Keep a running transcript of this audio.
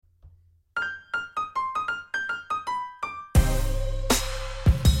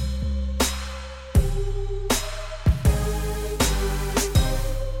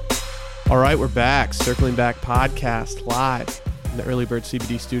All right, we're back. Circling Back podcast live in the Early Bird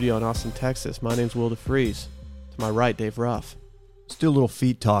CBD studio in Austin, Texas. My name's Will DeFries. To my right, Dave Ruff. Let's do a little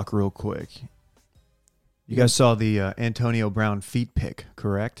feet talk real quick. You guys saw the Antonio Brown feet pic,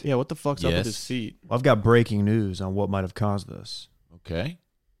 correct? Yeah, what the fuck's up with his feet? Well, I've got breaking news on what might have caused this. Okay.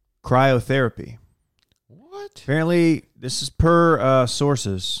 Cryotherapy. What? Apparently, this is per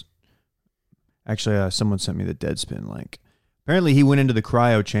sources. Actually, someone sent me the Deadspin link. Apparently, he went into the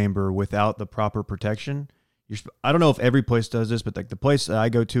cryo chamber without the proper protection. I don't know if every place does this, but like the place that I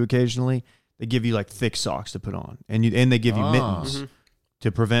go to occasionally, they give you like thick socks to put on, and they give you mittens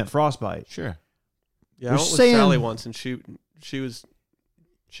to prevent frostbite. Sure. Yeah, I went with Sally once, and she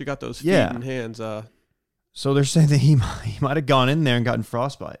got those feet and hands. So they're saying that he might have gone in there and gotten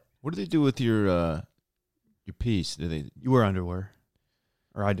frostbite. What do they do with your piece? You wear underwear,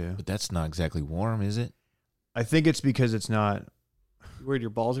 or I do, but that's not exactly warm, is it? I think it's because it's not. You worried your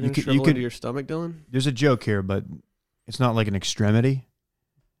balls are going to shrivel into your stomach, Dylan? There's a joke here, but it's not like an extremity.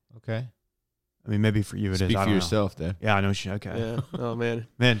 Okay. I mean, maybe for you it is. Speak for yourself, then. Yeah, I know. Okay. Yeah. Oh, man.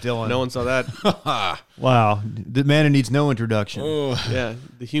 Man, Dylan. No one saw that. Wow. The man who needs no introduction. Oh. Yeah.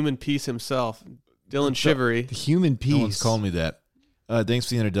 The human piece himself. Dylan Shivery. The human piece. No one's calling me that. Thanks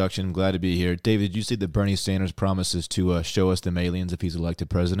for the introduction. I'm glad to be here. David, did you see that Bernie Sanders promises to show us them aliens if he's elected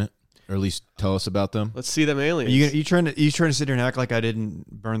president? Or at least tell us about them? Let's see them aliens. You trying to sit here and act like I didn't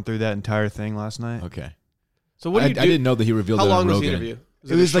burn through that entire thing last night? Okay. So what do you do? I didn't know that he revealed How that on long was the Rogan. interview?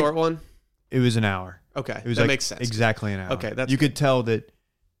 Was it a short one? It was an hour. Okay. It was that like makes sense. Exactly an hour. Okay. That's you could tell that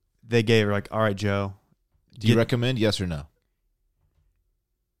they gave her like, all right, Joe. Do you recommend, yes or no?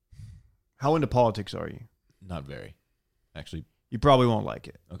 How into politics are you? Not very. Actually. You probably won't like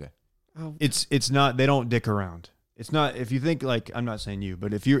it. Okay. Oh. It's not, they don't dick around. It's not, if you think like, I'm not saying you,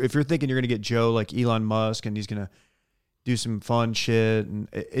 but if you're thinking you're going to get Joe like Elon Musk and he's going to do some fun shit, and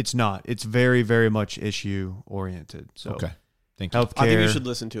it's not. It's very, very much issue oriented. So okay. Thank you. Healthcare. I think you should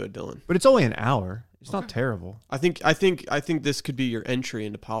listen to it, Dylan. But it's only an hour. It's not terrible. I think this could be your entry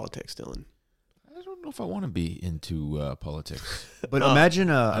into politics, Dylan. I don't know if I want to be into politics. But imagine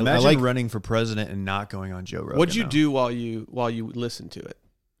running for president and not going on Joe Rogan. What'd you do while you listened to it?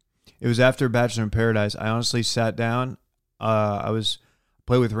 It was after Bachelor in Paradise. I honestly sat down. I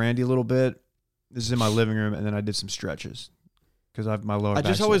played with Randy a little bit. This is in my living room, and then I did some stretches because I have my lower back. I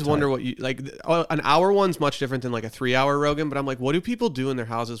just always wonder what you like. An hour one's much different than like a 3-hour Rogan, but I'm like, what do people do in their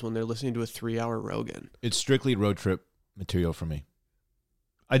houses when they're listening to a 3-hour Rogan? It's strictly road trip material for me.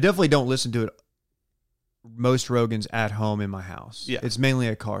 I definitely don't listen to it. Most Rogans at home in my house. Yeah, it's mainly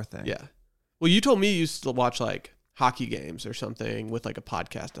a car thing. Yeah. Well, you told me you used to watch like hockey games or something with like a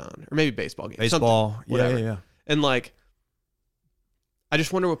podcast on, or maybe baseball games. Baseball, yeah. And like, I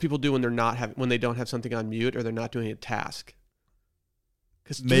just wonder what people do when when they don't have something on mute or they're not doing a task.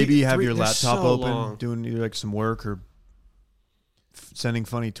 Because maybe you have your laptop open, doing either like some work or sending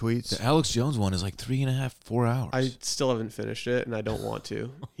funny tweets. The Alex Jones one is like 3.5, 4 hours. I still haven't finished it, and I don't want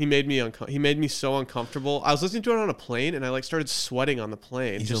to. He made me so uncomfortable. I was listening to it on a plane, and I like started sweating on the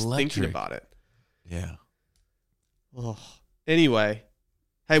plane thinking about it. Yeah. Oh. Anyway,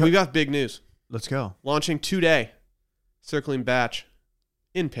 hey, we got big news. Let's go. Launching today, Circling Batch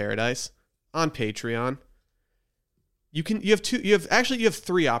in Paradise on Patreon. You have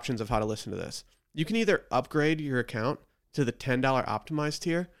 3 options of how to listen to this. You can either upgrade your account to the $10 optimized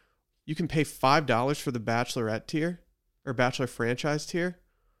tier. You can pay $5 for the Bachelorette tier or Bachelor franchise tier,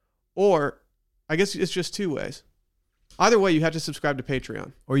 or I guess it's just 2 ways. Either way, you have to subscribe to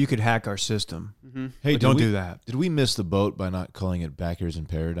Patreon. Or you could hack our system. Mm-hmm. Hey, don't do that. Did we miss the boat by not calling it Backers in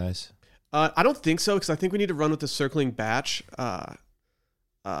Paradise? I don't think so, because I think we need to run with the Circling Batch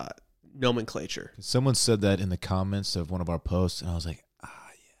nomenclature. Someone said that in the comments of one of our posts, and I was like,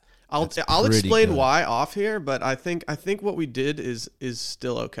 yeah. I'll explain why off here, but I think what we did is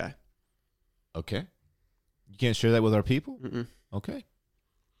still okay. Okay. You can't share that with our people? Mm-mm. Okay.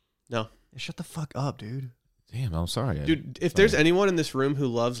 No. Shut the fuck up, dude. Damn, I'm sorry. Dude, if there's anyone in this room who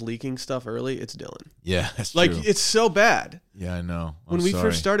loves leaking stuff early, it's Dylan. Yeah, that's like, true. It's so bad. Yeah, I know. When we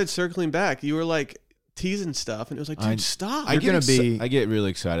first started Circling Back, you were like teasing stuff, and it was like, dude, stop. I get really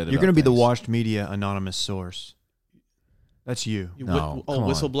excited. You're going to be the washed media anonymous source. That's you.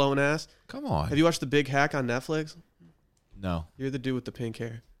 Whistleblowing ass. Come on. Have you watched The Big Hack on Netflix? No. You're the dude with the pink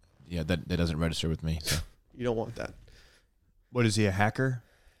hair. Yeah, that doesn't register with me. So. You don't want that. What is he, a hacker?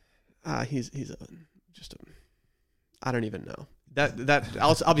 He's I don't even know.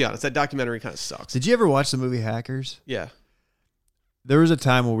 I'll be honest, that documentary kind of sucks. Did you ever watch the movie Hackers? Yeah. There was a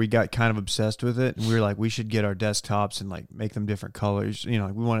time where we got kind of obsessed with it, and we were like, we should get our desktops and like make them different colors. You know,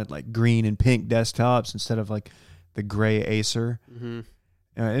 like we wanted like green and pink desktops instead of like the gray Acer. Mm-hmm.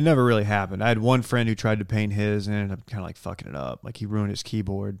 It never really happened. I had one friend who tried to paint his and ended up kind of like fucking it up. Like he ruined his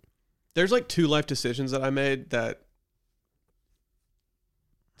keyboard. There's like 2 life decisions that I made that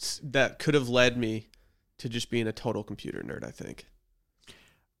could have led me to just being a total computer nerd, I think.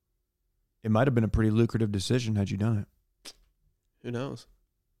 It might have been a pretty lucrative decision had you done it. Who knows?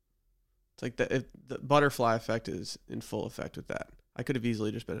 It's like the butterfly effect is in full effect with that. I could have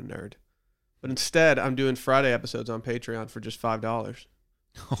easily just been a nerd. But instead, I'm doing Friday episodes on Patreon for just $5.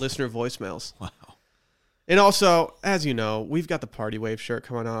 Listener voicemails. Wow. And also, as you know, we've got the Party Wave shirt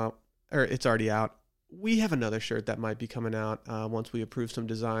coming out, or it's already out. We have another shirt that might be coming out once we approve some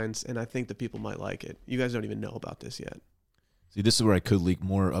designs, and I think the people might like it. You guys don't even know about this yet. See, this is where I could leak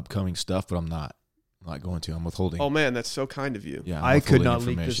more upcoming stuff, but I'm not. I'm not going to. I'm withholding. Oh, man, that's so kind of you. Yeah, I'm I could withholding not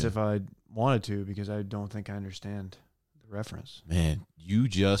leak this information. if I wanted to because I don't think I understand the reference. Man, you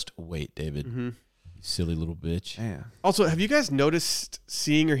just wait, David. Mm-hmm. You silly little bitch. Yeah. Also, have you guys noticed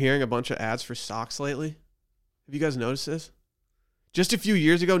seeing or hearing a bunch of ads for socks lately? Have you guys noticed this? Just a few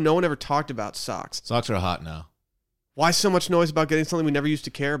years ago, no one ever talked about socks. Socks are hot now. Why so much noise about getting something we never used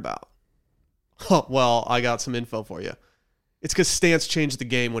to care about? Oh, well, I got some info for you. It's because Stance changed the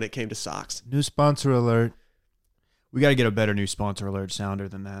game when it came to socks. New sponsor alert. We got to get a better new sponsor alert sounder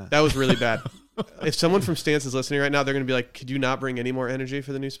than that. That was really bad. If someone from Stance is listening right now, they're going to be like, could you not bring any more energy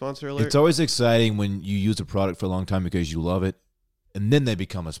for the new sponsor alert? It's always exciting when you use a product for a long time because you love it, and then they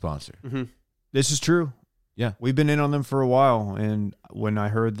become a sponsor. Mm-hmm. This is true. Yeah. We've been in on them for a while, and when I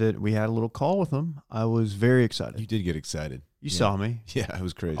heard that we had a little call with them, I was very excited. You did get excited. You Yeah. saw me. Yeah, it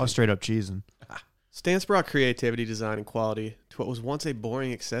was crazy. I was straight up cheesing. Stance brought creativity, design, and quality to what was once a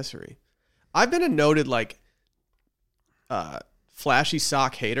boring accessory. I've been a noted, flashy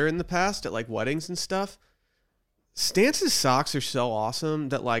sock hater in the past at, weddings and stuff. Stance's socks are so awesome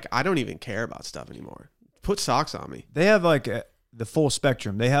that, I don't even care about stuff anymore. Put socks on me. They have, the full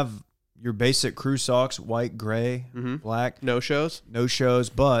spectrum. They have your basic crew socks, white, gray, Mm-hmm. black, No shows. no shows,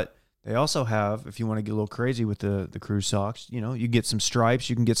 but they also have, if you want to get a little crazy with the crew socks, you get some stripes,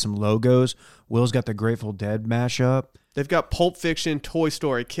 you can get some logos. Will's got the Grateful Dead mashup. They've got Pulp Fiction, Toy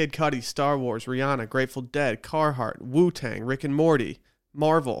Story, Kid Cudi, Star Wars, Rihanna, Grateful Dead, Carhartt, Wu-Tang, Rick and Morty,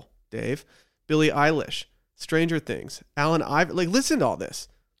 Marvel, Dave, Billie Eilish, Stranger Things, Alan Iverson. Listen to all this.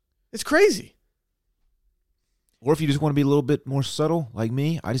 It's crazy. Or if you just want to be a little bit more subtle, like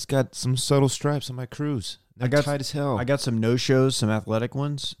me, I just got some subtle stripes on my crews. They're tight as hell. I got some no-shows, some athletic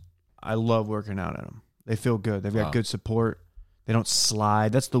ones. I love working out in them. They feel good. They've got Wow. good support. They don't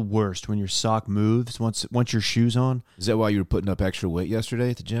slide. That's the worst when your sock moves once your shoe's on. Is that why you were putting up extra weight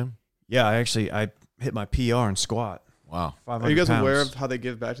yesterday at the gym? Yeah, I hit my PR and squat. Wow. 500 Are you guys pounds. aware of how they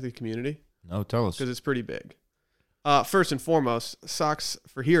give back to the community? No, tell us. Because it's pretty big. First and foremost, Socks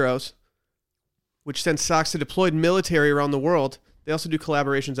for Heroes, which sends socks to deployed military around the world. They also do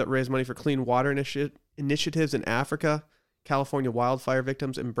collaborations that raise money for clean water initiatives in Africa, California wildfire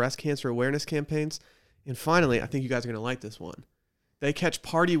victims, and breast cancer awareness campaigns. And finally, I think you guys are going to like this one. They catch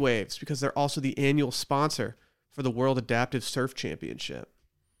party waves because they're also the annual sponsor for the World Adaptive Surf Championship.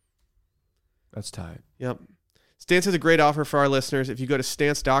 That's tight. Yep. Stance has a great offer for our listeners. If you go to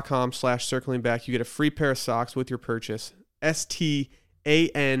stance.com/circlingback, you get a free pair of socks with your purchase.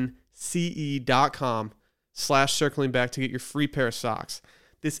 STANCE.com/circlingback to get your free pair of socks.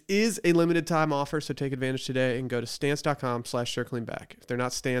 This is a limited time offer, so take advantage today and go to stance.com/circlingback. If they're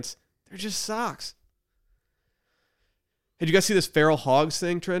not Stance, they're just socks. Did you guys see this feral hogs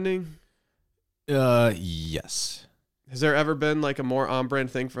thing trending? Yes. Has there ever been a more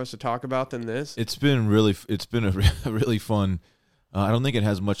on-brand thing for us to talk about than this? It's been a really fun. I don't think it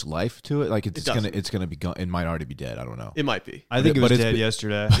has much life to it. It's gonna be gone. It might already be dead. I don't know. It might be. I think it was But it's dead been-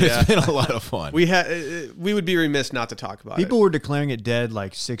 yesterday. It's been a lot of fun. We would be remiss not to talk about People were declaring it dead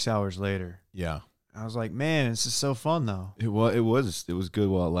 6 hours later. Yeah. I was like, man, this is so fun though. It was good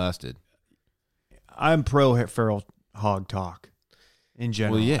while it lasted. I'm pro feral hog talk in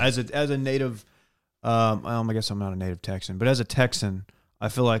general. Well, yeah. As a native, I guess I'm not a native Texan, but as a Texan, I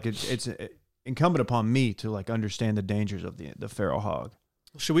feel like it's incumbent upon me to understand the dangers of the feral hog.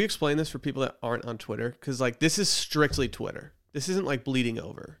 it. Should we explain this for people that aren't on Twitter? Because this is strictly Twitter. This isn't bleeding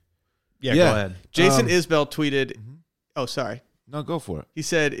over. Yeah, Yeah. go ahead. Jason Isbell tweeted, Mhm. oh, sorry. No, go for it. He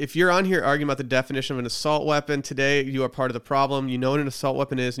said, if you're on here arguing about the definition of an assault weapon today, you are part of the problem. You know what an assault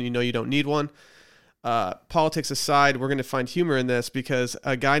weapon is, and you know you don't need one. Politics aside, we're going to find humor in this because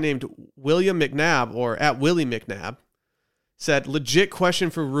a guy named William McNabb, or at Willie McNabb, said, legit question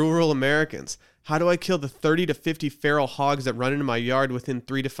for rural Americans. How do I kill the 30 to 50 feral hogs that run into my yard within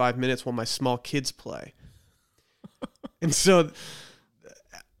 3 to 5 minutes while my small kids play? And so,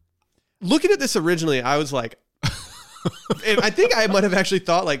 looking at this originally, I was like, And I think I might have actually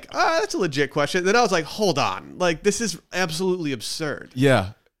thought like, that's a legit question. Then I was like, hold on, like this is absolutely absurd.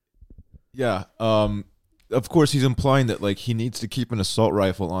 Yeah. Yeah. Of course, he's implying that like he needs to keep an assault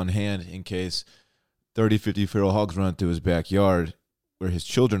rifle on hand in case 30, 50 feral hogs run through his backyard where his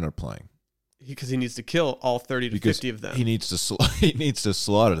children are playing. Because he needs to kill all 30 to 50 of them. He needs to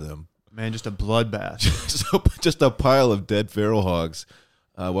slaughter them. Man, just a bloodbath. So just a pile of dead feral hogs,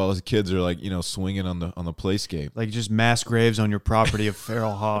 while his kids are like swinging on the playscape. Like just mass graves on your property of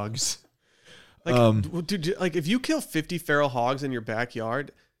feral hogs. Like, dude, like if you kill 50 feral hogs in your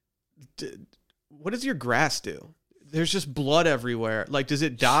backyard, what does your grass do? There's just blood everywhere. Like, does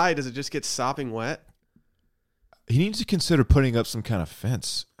it die? Does it just get sopping wet? He needs to consider putting up some kind of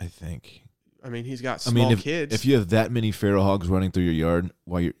fence, I think. I mean, he's got small kids. If you have that many feral hogs running through your yard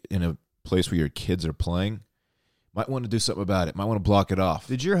while you're in a place where your kids are playing, might want to do something about it. Might want to block it off.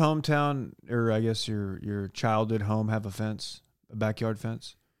 Did your hometown, or I guess your childhood home, have a fence, a backyard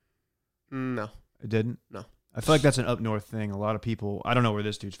fence? No. It didn't? No. I feel like that's an up north thing. A lot of people, I don't know where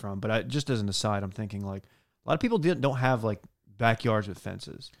this dude's from, but just as an aside, I'm thinking like a lot of people don't have like backyards with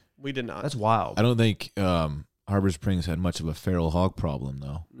fences. We did not. That's wild. I don't think Harbor Springs had much of a feral hog problem,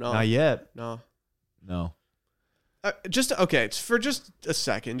 though. No. Not yet. No. Okay, for just a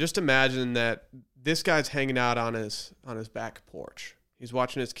second, just imagine that this guy's hanging out on his back porch. He's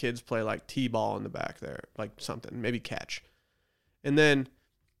watching his kids play like t-ball in the back there, like something, maybe catch. And then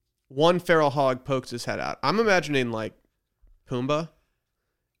one feral hog pokes his head out. I'm imagining like Pumbaa.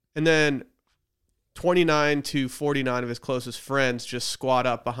 And then 29 to 49 of his closest friends just squat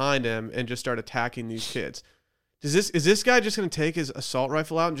up behind him and just start attacking these kids. Is this guy just going to take his assault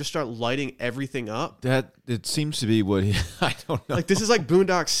rifle out and just start lighting everything up? That it seems to be what I don't know. Like this is like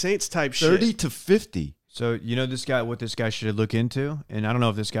Boondock Saints type 30 shit. to 50. so what this guy should look into, and I don't know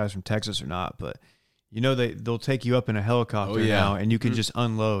if this guy's from Texas or not, but they'll take you up in a helicopter now, and you can just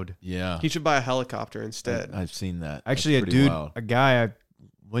unload. Yeah. He should buy a helicopter instead. I've seen that. Actually, That's pretty wild. a guy I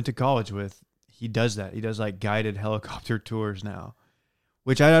went to college with, he does that. He does like guided helicopter tours now,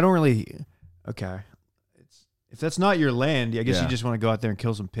 which I don't really. Okay, if that's not your land, I guess you just want to go out there and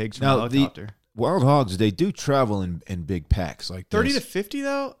kill some pigs from a helicopter. Wild hogs, they do travel in big packs like 30 this. to 50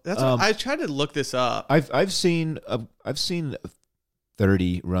 though? That's what, I tried to look this up. I've seen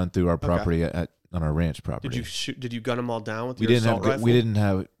 30 run through our property on our ranch property. Did you gun them all down with your assault rifle? We didn't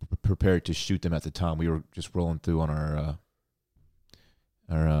have it prepared to shoot them at the time. We were just rolling through on our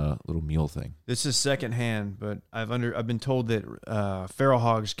little mule thing. This is secondhand, but I've been told that feral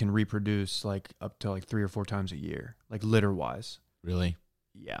hogs can reproduce like up to like 3 or 4 times a year, like litter wise. Really?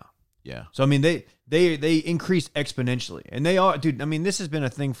 Yeah. Yeah. So I mean they increase exponentially, and they are, dude. I mean this has been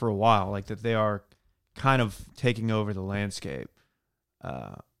a thing for a while, like that they are kind of taking over the landscape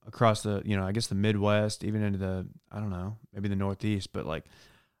across the I guess the Midwest, even into the I don't know maybe the Northeast, but like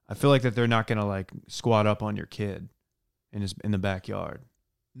I feel like that they're not gonna like squat up on your kid in the backyard.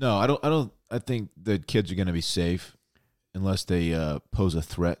 No, I don't. I think the kids are going to be safe unless they pose a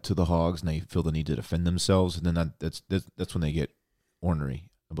threat to the hogs and they feel the need to defend themselves, and then that's when they get ornery,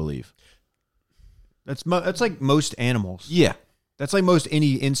 I believe. That's like most animals. Yeah, that's like most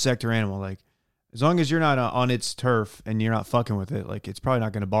any insect or animal. Like as long as you're not on its turf and you're not fucking with it, like it's probably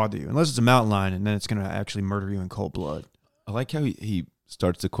not going to bother you unless it's a mountain lion, and then it's going to actually murder you in cold blood. I like how he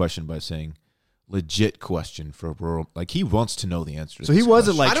starts the question by saying, legit question for rural, like he wants to know the answer to so he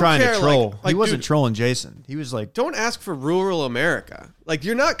wasn't question. like trying to troll. Like, he wasn't dude, trolling Jason. He was like, don't ask for rural America. Like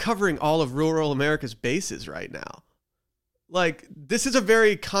you're not covering all of rural America's bases right now. Like this is a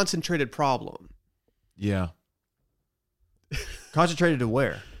very concentrated problem. Yeah. concentrated to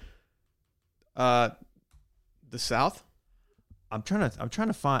where? The South. I'm trying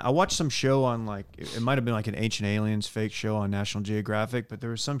to find. I watched some show on like it might have been like an Ancient Aliens fake show on National Geographic, but there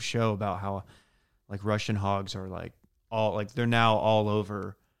was some show about how like Russian hogs are like they're now all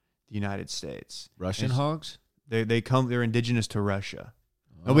over the United States. Russian hogs? They're indigenous to Russia.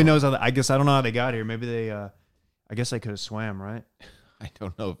 Nobody knows how. I guess I don't know how they got here. Maybe they. I guess they could have swam, right? I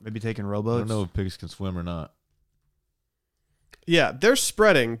don't know. Maybe taking rowboats. I don't know if pigs can swim or not. Yeah, they're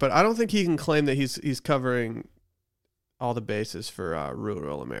spreading, but I don't think he can claim that he's covering all the bases for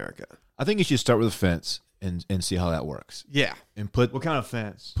rural America. I think you should start with a fence and see how that works. Yeah, and what kind of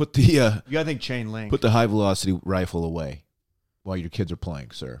fence? Put the you gotta think chain link. Put the high velocity rifle away while your kids are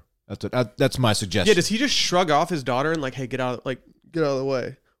playing, sir. That's my suggestion. Yeah, does he just shrug off his daughter and like, hey, get out of the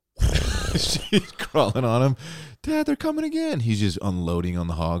way? She's crawling on him. Dad, they're coming again. He's just unloading on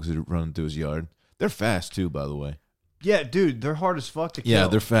the hogs that are running through his yard. They're fast too, by the way. Yeah, dude, they're hard as fuck to kill. Yeah,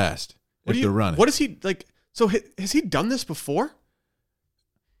 they're fast. They're running. What is he like? So has he done this before?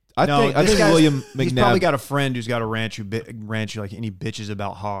 I think William He's probably McNabb. got a friend who's got a ranch who like, and he bitches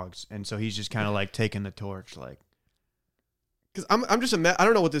about hogs, and so he's just kind of like taking the torch, like. Because I'm just I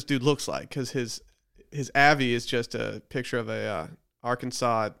don't know what this dude looks like because his Avi is just a picture of a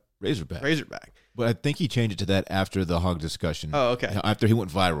Arkansas Razorback. But I think he changed it to that after the hog discussion. Oh, okay. After he went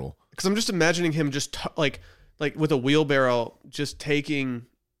viral. Because I'm just imagining him just like with a wheelbarrow, just taking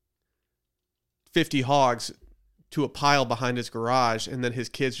 50 hogs to a pile behind his garage, and then his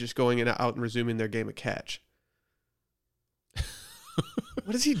kids just going in out and resuming their game of catch.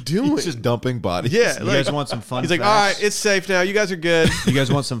 What is he doing? He's just dumping bodies. Yeah, You guys want some fun He's facts? like, all right, it's safe now. You guys are good. You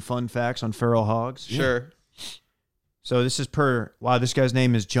guys want some fun facts on feral hogs? Sure. So this is this guy's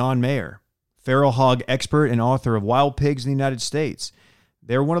name is John Mayer, feral hog expert and author of Wild Pigs in the United States.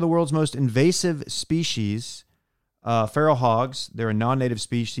 They're one of the world's most invasive species. Feral hogs, they're a non-native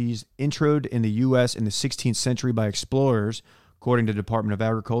species introed in the U.S. in the 16th century by explorers, according to the Department of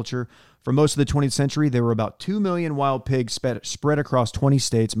Agriculture. For most of the 20th century, there were about 2 million wild pigs spread across 20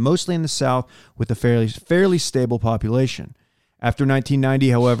 states, mostly in the South, with a fairly stable population. After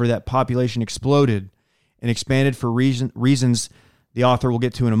 1990, however, that population exploded and expanded for reasons the author will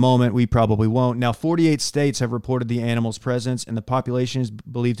get to in a moment. We probably won't. Now, 48 states have reported the animal's presence, and the population is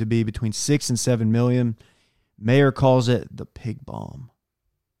believed to be between 6 and 7 million. Mayer calls it the pig bomb.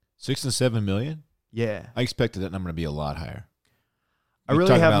 6 and 7 million? Yeah. I expected that number to be a lot higher. I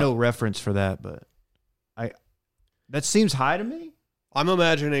really have no reference for that, but that seems high to me. I'm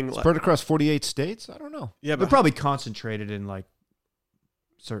imagining Spread across 48 states? I don't know. Yeah, They're but probably concentrated in like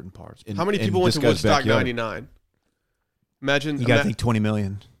certain parts. how many people went to Woodstock 99? Imagine You got to think 20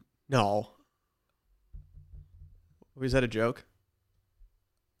 million. No. Was that a joke?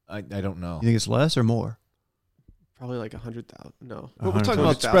 I don't know. You think it's less or more? Probably like 100,000. No. But we're talking 120,000.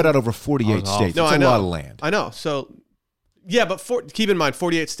 about spread out over 48 Oh, states. no, It's I a know. lot of land. I know. So, yeah, but keep in mind,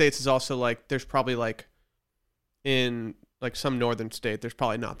 48 states is also like, there's probably like in like some northern state, there's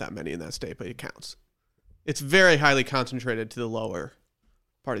probably not that many in that state, but it counts. It's very highly concentrated to the lower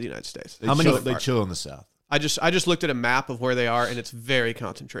part of the United States. They chill in the South. I just looked at a map of where they are, and it's very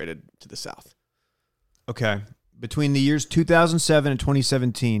concentrated to the south. Okay. Between the years 2007 and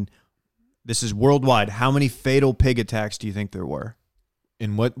 2017, this is worldwide, how many fatal pig attacks do you think there were?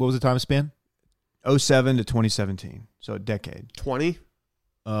 In what was the time span? 07 to 2017. So a decade. 20?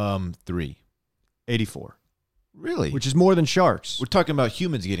 3. 84. Really? Which is more than sharks. We're talking about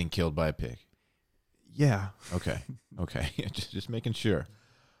humans getting killed by a pig. Yeah. Okay. just making sure.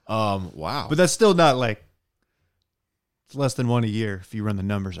 Wow. But that's still not like, it's less than one a year if you run the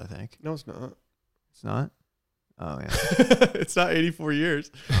numbers, I think. No, it's not. It's not? Oh, yeah. It's not 84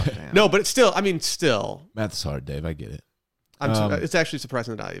 years. Oh, damn. No, but it's still. Math's hard, Dave. I get it. It's actually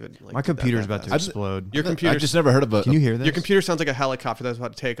surprising that I even. Like, My computer's about to fast. explode. Your computer. I just never heard of a. Can you hear this? Your computer sounds like a helicopter that's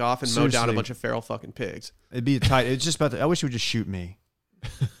about to take off and mow down a Seriously. bunch of feral fucking pigs. It'd be tight. It's just about to, I wish it would just shoot me.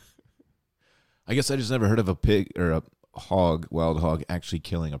 I guess I just never heard of a pig or a wild hog, actually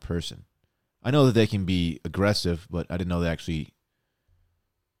killing a person. I know that they can be aggressive, but I didn't know they actually.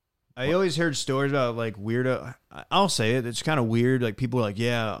 I always heard stories about like weirdo. I'll say it. It's kind of weird. Like people are like,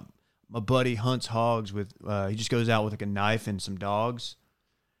 yeah, my buddy hunts hogs with. He just goes out with like a knife and some dogs.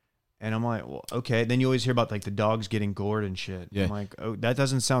 And I'm like, well, okay. Then you always hear about like the dogs getting gored and shit. Yeah. I'm like, oh, that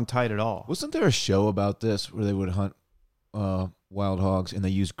doesn't sound tight at all. Wasn't there a show about this where they would hunt wild hogs and they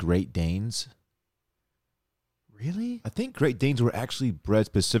used Great Danes? Really? I think Great Danes were actually bred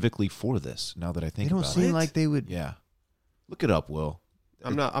specifically for this. Now that I think They don't about seem it. like they would. Yeah, look it up, Will.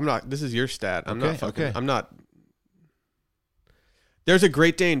 I'm not. This is your stat. I'm Okay, not fucking. okay. I'm not. There's a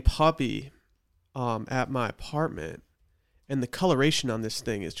Great Dane puppy, at my apartment, and the coloration on this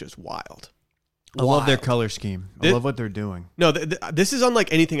thing is just wild. I love their Wild. color scheme. I Thi- love what they're doing. No, this is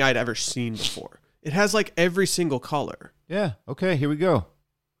unlike anything I'd ever seen before. It has like every single color. Yeah. Okay. Here we go.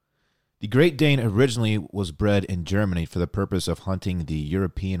 The Great Dane originally was bred in Germany for the purpose of hunting the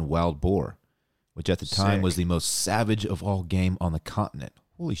European wild boar, which at the time Sick. was the most savage of all game on the continent.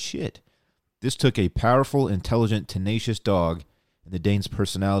 Holy shit. This took a powerful, intelligent, tenacious dog, and the Dane's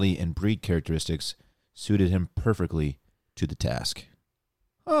personality and breed characteristics suited him perfectly to the task.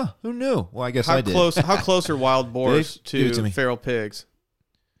 Huh, who knew? Well, I guess How I did. How close are wild boars Dave, give it to me. to feral pigs?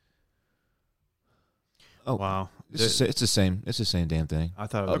 Oh, Wow. it's the same. It's the same damn thing. I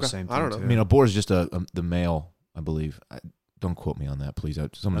thought it was Okay. the same thing. I don't know. Too. I mean, a boar is just the male, I believe. Don't quote me on that, please. No,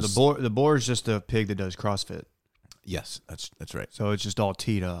 the boar is just a pig that does CrossFit. Yes, that's right. So it's just all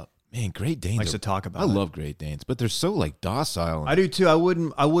teed up. Man, Great Danes. Likes to talk about I it. love Great Danes, but they're so like docile. I do too. I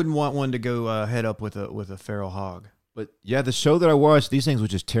wouldn't want one to go head up with a feral hog. But yeah, the show that I watched, these things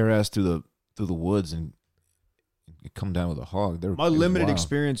would just tear ass through the woods and come down with a hog. My limited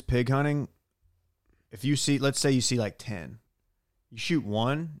experience pig hunting, if you see, let's say you see like 10, you shoot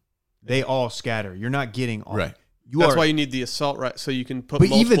one, they all scatter. You're not getting all. Right. That's why you need the assault rifle, so you can put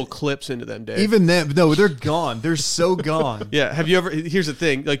multiple clips into them, Dave. Even them, no, they're gone. They're so gone. Yeah. Have you ever, here's the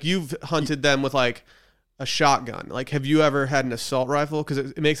thing, like you've hunted them with like a shotgun. Like, have you ever had an assault rifle? Because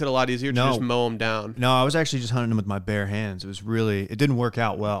it makes it a lot easier to just mow them down. No, I was actually just hunting them with my bare hands. It didn't work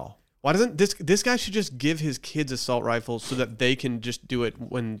out well. Why doesn't this guy should just give his kids assault rifles so that they can just do it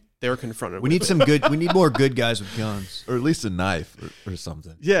when they're confronted? We need more good guys with guns, or at least a knife or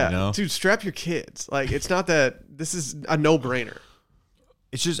something. Yeah, you know? Dude, strap your kids. Like, it's not that this is a no-brainer.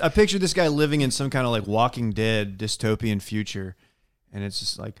 It's just I picture this guy living in some kind of like Walking Dead dystopian future, and it's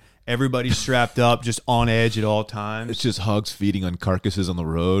just like everybody's strapped up, just on edge at all times. It's just hogs feeding on carcasses on the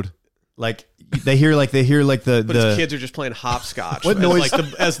road. Like they hear the but his kids are just playing hopscotch. What noise?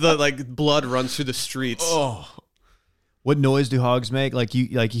 As the blood runs through the streets. Oh, what noise do hogs make? Like you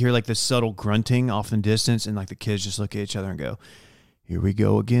hear like the subtle grunting off in the distance, and like the kids just look at each other and go, "Here we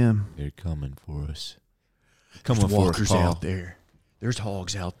go again. They're coming for us. There's walkers out there. There's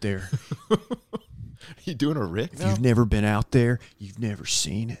hogs out there. You doing a Rick? If you've never been out there, you've never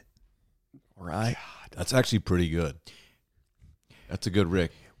seen it. All right, God, that's actually pretty good. That's a good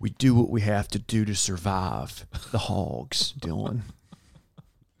Rick. We do what we have to do to survive. The hogs, Dylan.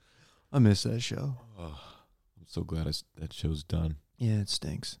 I miss that show. Oh, I'm so glad that show's done. Yeah, it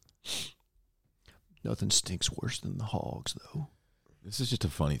stinks. Nothing stinks worse than the hogs, though. This is just a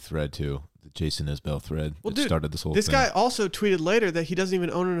funny thread, too. The Jason Isbell thread that dude, started this whole this thing. guy also tweeted later that he doesn't even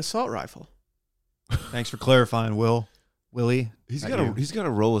own an assault rifle. Thanks for clarifying, Willie. He's got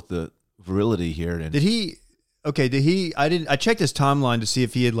to roll with the virility here. And did he? Okay, I checked his timeline to see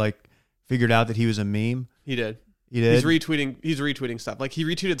if he had like figured out that he was a meme. He did. He's retweeting stuff. Like he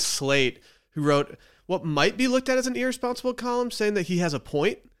retweeted Slate, who wrote what might be looked at as an irresponsible column, saying that he has a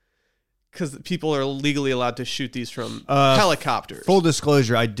point because people are legally allowed to shoot these from helicopters. Full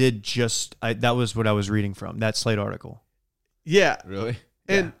disclosure, that was what I was reading from that Slate article. Yeah. Really?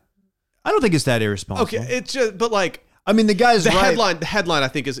 And yeah. I don't think it's that irresponsible. Okay, it's just, but like, I mean, the guy's right. The headline I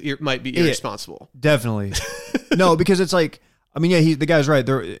think might be irresponsible. Yeah, definitely. No, because it's like, I mean, yeah, the guy's right.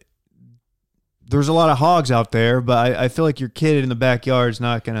 There's a lot of hogs out there, but I feel like your kid in the backyard is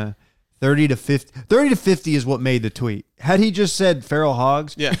not gonna 30 to 50 is what made the tweet. Had he just said feral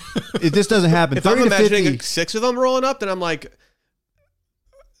hogs, yeah, this doesn't happen. If 30 I'm to imagining 50, 6 of them rolling up, then I'm like,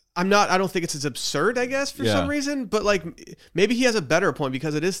 I don't think it's as absurd, I guess, for some reason. But like, maybe he has a better point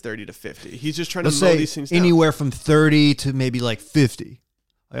because it is 30 to 50. He's just trying to mow these things down. Anywhere from 30 to maybe like 50.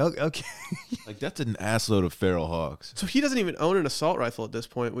 Like, okay. Like that's an assload of feral hogs. So he doesn't even own an assault rifle at this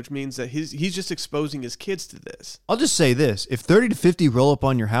point, which means that he's just exposing his kids to this. I'll just say this. If 30 to 50 roll up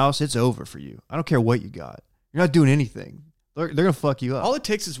on your house, it's over for you. I don't care what you got. You're not doing anything. They're going to fuck you up. All it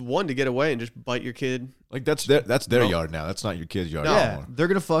takes is one to get away and just bite your kid. Like that's their yard now. That's not your kid's yard anymore. They're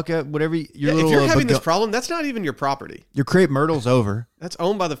going to fuck up whatever if you're having this problem, that's not even your property. Your crepe myrtle's over. That's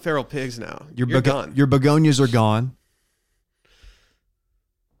owned by the feral pigs now. You're done. Your begonias are gone.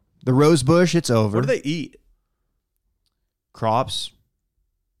 The rose bush, it's over. What do they eat? Crops.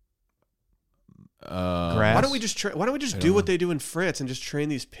 Grass. Why don't we just do what they do in France and just train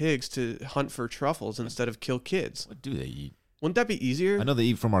these pigs to hunt for truffles instead of kill kids? What do they eat? Wouldn't that be easier? I know they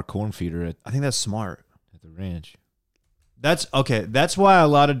eat from our corn feeder at I think that's smart. the ranch. That's okay. That's why a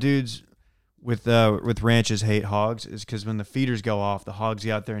lot of dudes with ranches hate hogs, is because when the feeders go off, the hogs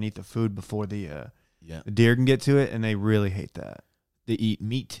get out there and eat the food before the deer can get to it, and they really hate that. They eat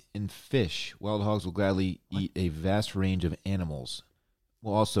meat and fish. Wild hogs will gladly eat a vast range of animals.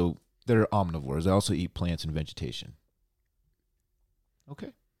 They're omnivores. They also eat plants and vegetation.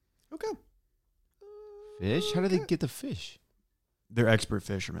 Okay. Fish? How do they get the fish? They're expert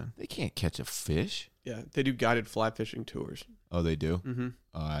fishermen. They can't catch a fish. Yeah, they do guided fly fishing tours. Oh, they do? Mm-hmm.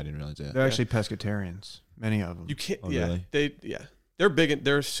 Oh, I didn't realize that. They're actually pescatarians. Many of them. You can't. Oh, yeah, really? They're big.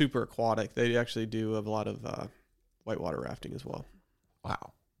 They're super aquatic. They actually do a lot of whitewater rafting as well.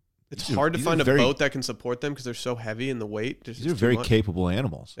 Wow. It's hard to find a boat that can support them because they're so heavy in the weight. These are very capable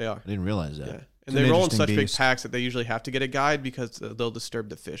animals. They are. I didn't realize that. Yeah. And they roll in such big packs that they usually have to get a guide because they'll disturb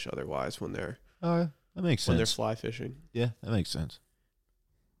the fish otherwise when they're that makes sense. When they're fly fishing. Yeah, that makes sense.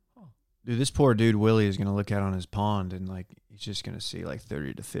 Dude, this poor dude Willie is gonna look out on his pond and like he's just gonna see like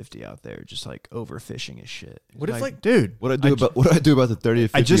 30 to 50 out there just like overfishing his shit. What if like dude? What do I do about the 30 to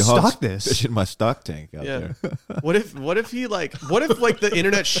 50 I just hogs stocked this fishing my stock tank out there? What if the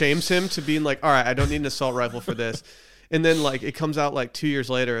internet shames him to being like, all right, I don't need an assault rifle for this, and then like it comes out like 2 years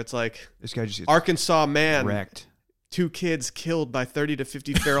later, it's like this guy just gets Arkansas man wrecked. 2 kids killed by 30 to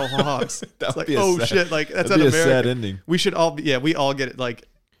 50 feral hogs. It's like, be a oh sad- shit, like that's that'd not be a America. sad ending. We should all be, we all get it. Like,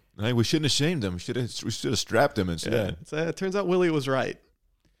 Hey, we shouldn't have shamed them. We should have strapped them instead. so it turns out Willie was right.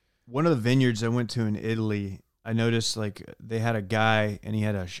 One of the vineyards I went to in Italy, I noticed like they had a guy and he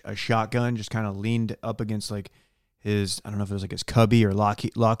had a shotgun just kind of leaned up against like his, I don't know if it was like his cubby or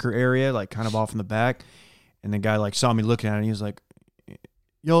locker area, like kind of off in the back. And the guy like saw me looking at it and he was like,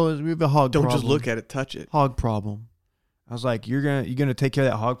 yo, we have a hog Don't problem. just look at it, touch it. Hog problem. I was like, you're gonna take care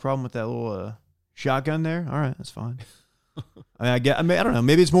of that hog problem with that little shotgun there? All right, that's fine. I don't know.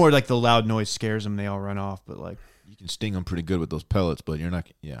 Maybe it's more like the loud noise scares them. They all run off. But like, You can sting them pretty good with those pellets, but you're not.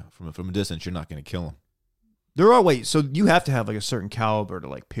 Yeah, from a distance, you're not going to kill them. there are wait. So you have to have like a certain caliber to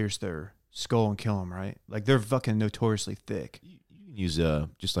like pierce their skull and kill them, right? Like they're fucking notoriously thick. You can use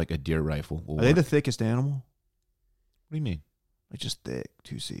just like a deer rifle. Are they the thickest animal? What do you mean? Like just thick,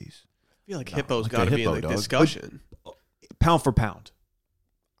 2 C's. I feel like No, hippo's like got to a be in hippo, the dog. discussion. Pound for pound.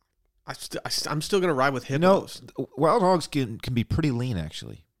 I'm still gonna ride with You know, hippos. wild hogs can be pretty lean,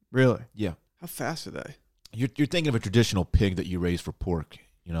 actually. Really? Yeah, How fast are they? you're thinking of a traditional pig that you raise for pork,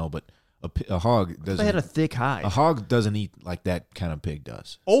 but a hog They doesn't. had a thick hide. A hog doesn't eat like that kind of pig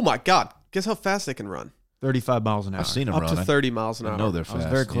does. Oh my god! Guess how fast they can run? 35 miles an hour. I've seen them Up run. to 30 miles an I hour. know they're I was fast.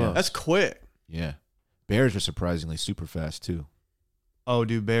 very close. That's quick. Yeah. Bears are surprisingly super fast too. Oh,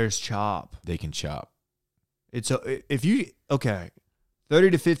 dude, bears chop. They can chop. It's if you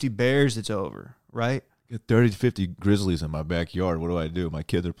 30 to 50 bears, it's over, right? Get 30 to 50 grizzlies in my backyard. What do? My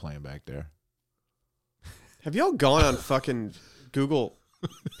kids are playing back there. Have y'all gone on fucking Google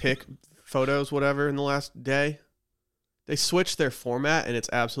pic photos, whatever, in the last day? They switched their format and it's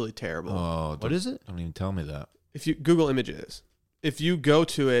absolutely terrible. Oh, What is it? Don't even tell me that. If you Google Images, if you go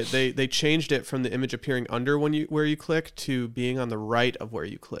to it, they changed it from the image appearing under where you click to being on the right of where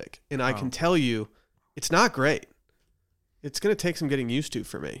you click. And I Oh. can tell you, it's not great. It's going to take some getting used to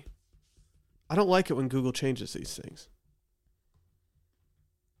for me. I don't like it when Google changes these things.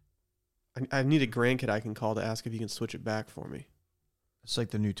 I need a grandkid I can call to ask if you can switch it back for me. It's like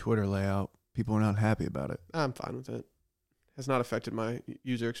the new Twitter layout. People are not happy about it. I'm fine with it. Has not affected my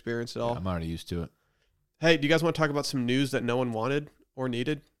user experience at all. I'm already used to it. Hey, do you guys want to talk about some news that no one wanted or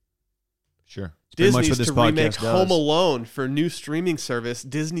needed? Sure. It's pretty much Disney's what this to remake podcast Home does. Alone for new streaming service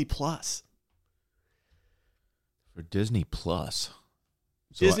Disney Plus. For Disney Plus.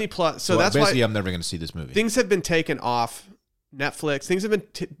 Disney Plus. So that's basically why I'm never going to see this movie. things have been taken off Netflix. Things have been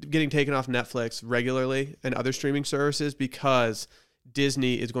getting taken off Netflix regularly and other streaming services because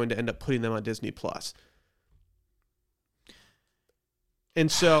Disney is going to end up putting them on Disney Plus. And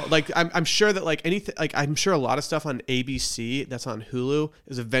so, like, I'm sure that like anything, like I'm sure a lot of stuff on ABC that's on Hulu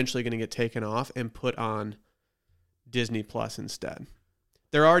is eventually going to get taken off and put on Disney Plus instead.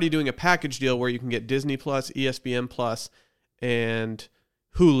 They're already doing a package deal where you can get Disney Plus, ESPN Plus, and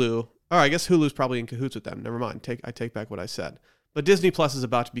Hulu. Oh, I guess Hulu's probably in cahoots with them. Never mind. I take back what I said. But Disney Plus is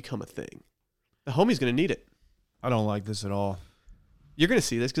about to become a thing. The homie's going to need it. I don't like this at all. You're going to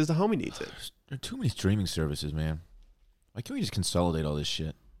see this because the homie needs it There are too many streaming services, man. Why can't we just consolidate all this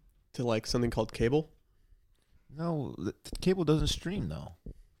shit? to like something called cable. No, the cable doesn't stream though.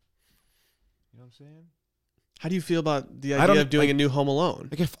 You know what I'm saying? How do you feel about the I idea don't- of doing like- a new Home Alone?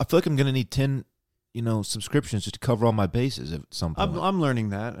 Like I feel like I'm gonna need 10, subscriptions just to cover all my bases at some point. I'm learning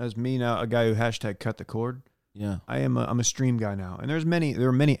that as me now, a guy who hashtag cut the cord. Yeah. I'm a stream guy now, and there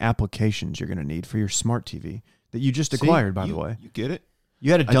are many applications you're going to need for your smart TV that you just acquired. By the way, You get it?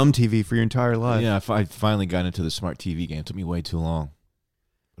 you had a dumb TV for your entire life. Yeah, I finally got into the smart TV game. It took me way too long,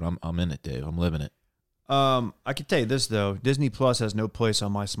 but I'm in it, Dave. I'm living it. I can tell you this though: Disney Plus has no place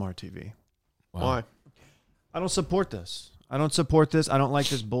on my smart TV. Wow. Why? I don't support this. I don't like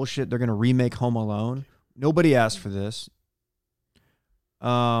this bullshit. They're going to remake Home Alone. Nobody asked for this.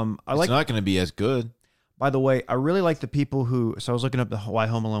 I It's like. not going to be as good. By the way, I really like the people who. So I was looking up why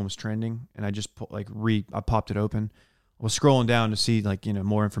Home Alone was trending, and I just I popped it open. I was scrolling down to see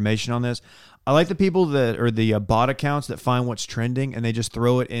more information on this. I like the people that are the bot accounts that find what's trending and they just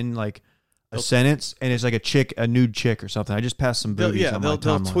throw it in like a sentence, and it's like a nude chick or something. I just passed some boobies on my they'll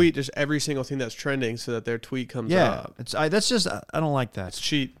timeline. tweet just every single thing that's trending so that their tweet comes Yeah, up. that's just I don't like that. It's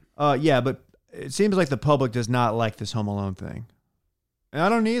cheap. Yeah, but it seems like the public does not like this Home Alone thing, and I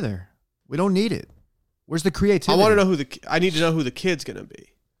don't either. We don't need it. Where's the creativity? I want to know I need to know who the kid's gonna be.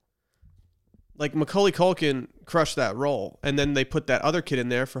 Like Macaulay Culkin crushed that role, and then they put that other kid in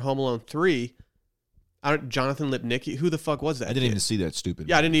there for Home Alone 3. Jonathan Lipnicki. Who the fuck was that? I didn't kid? even see that stupid.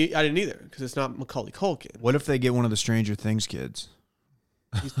 Yeah, I didn't either because it's not Macaulay Culkin. What if they get one of the Stranger Things kids?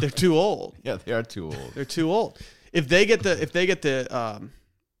 They're too old. Yeah, they are too old. They're too old. If they get the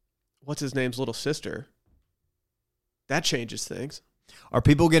what's his name's little sister? That changes things. Are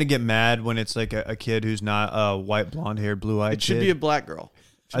people going to get mad when it's like a kid who's not a white, blonde-haired, blue-eyed It should kid? be a black girl.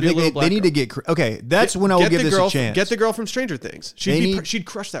 I think they need to get... Okay, that's when I will give this a chance. Get the girl from Stranger Things. She'd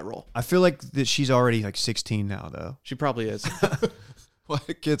crush that role. I feel like that she's already like 16 now, though. She probably is. Why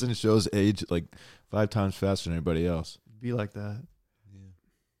kids in shows age like 5 times faster than everybody else? Be like that.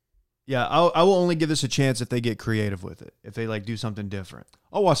 Yeah, I will only give this a chance if they get creative with it. If they like do something different.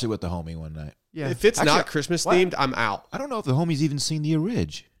 I'll watch it with the homie one night. Yeah. If it's Actually, not Christmas themed, I'm out. I don't know if the homie's even seen the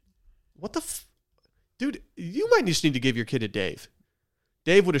Orig. What the dude? You might just need to give your kid to Dave.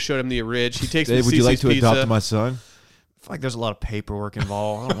 Dave would have showed him the Orig. He takes him Dave, to would you like Cece's to Pizza. adopt my son? I feel like there's a lot of paperwork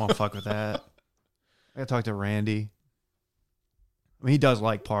involved. I don't want to fuck with that. I got to talk to Randy. I mean, he does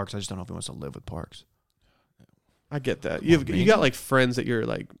like Parks. I just don't know if he wants to live with Parks. I get that. You got like friends that you're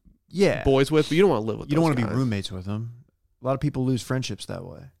like boys with, but you don't want to live with. You don't want to guys. be roommates with them. A lot of people lose friendships that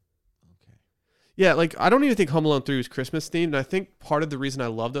way. Yeah, like I don't even think Home Alone 3 was Christmas themed. And I think part of the reason I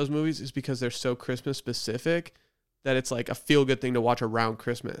love those movies is because they're so Christmas specific that it's like a feel good thing to watch around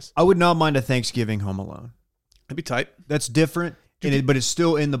Christmas. I would not mind a Thanksgiving Home Alone. That'd be tight. That's different, but it's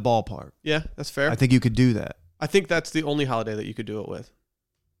still in the ballpark. Yeah, that's fair. I think you could do that. I think that's the only holiday that you could do it with.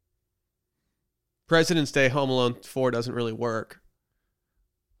 President's Day Home Alone 4 doesn't really work.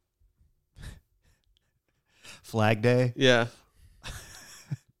 Flag Day. Yeah.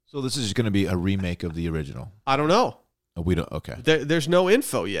 So this is going to be a remake of the original. I don't know. Oh, we don't. Okay. There's no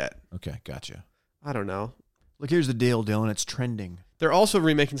info yet. Okay. Gotcha. I don't know. Look, here's the deal, Dylan. It's trending. They're also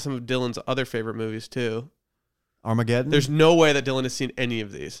remaking some of Dylan's other favorite movies too. Armageddon. There's no way that Dylan has seen any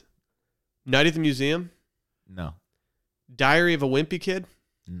of these. Night at the Museum. No. Diary of a Wimpy Kid.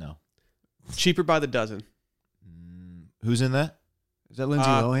 No. Cheaper by the Dozen. Who's in that? Is that Lindsay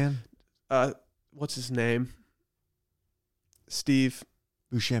Lohan? What's his name? Steve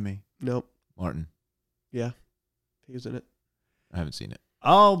Buscemi. Nope. Martin. Yeah, he was in it. I haven't seen it.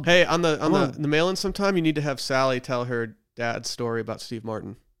 Oh, Hey, on the mail-in sometime, you need to have Sally tell her dad's story about Steve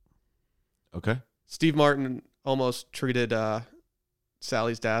Martin. Okay. Steve Martin almost treated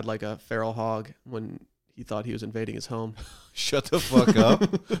Sally's dad like a feral hog when he thought he was invading his home. Shut the fuck up.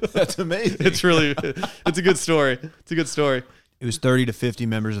 That's amazing. It's a good story. It's a good story. it was 30 to 50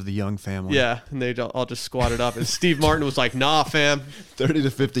 members of the Young family. Yeah, and they all just squatted up. And Steve Martin was like, "Nah, fam." 30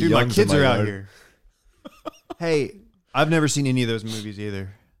 to 50 Dude, my youngs kids in are out yard. here. Hey, I've never seen any of those movies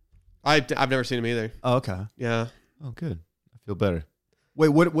either. I've never seen him either. Oh, okay. Yeah. Oh, good. I feel better. Wait,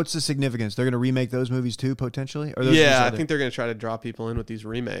 what's the significance? They're going to remake those movies too, potentially? Or those Yeah, just I other- think they're going to try to draw people in with these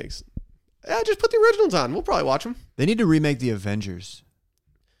remakes. Yeah, just put the originals on. We'll probably watch them. They need to remake the Avengers.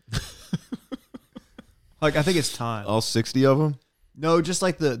 Like, I think it's time. All 60 of them? No, just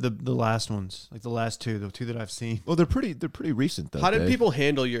like the last ones, like the last two, the two that I've seen. Well, they're pretty recent though. How did Dave. people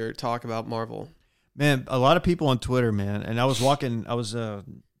handle your talk about Marvel? Man, a lot of people on Twitter, man. And I was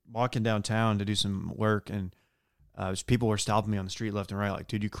walking downtown to do some work, and people were stopping me on the street left and right, like,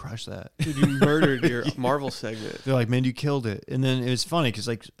 dude, you crushed that. Dude, you murdered your Marvel segment. They're like, man, you killed it. And then it was funny because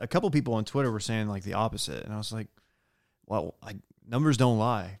like a couple people on Twitter were saying like the opposite, and I was like, well, like numbers don't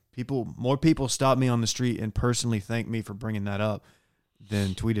lie. More people stopped me on the street and personally thanked me for bringing that up than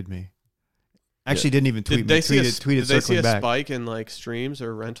tweeted me. Actually, didn't even tweet me. Tweeted did they see a back. spike in like streams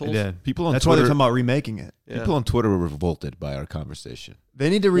or rentals? They did. People on That's why they're Twitter, talking about remaking it. Yeah. people on Twitter were revolted by our conversation. They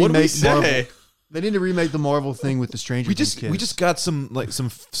need to What did we remake say? Marvel. They need to remake the Marvel thing with the Stranger Things kids. We just got some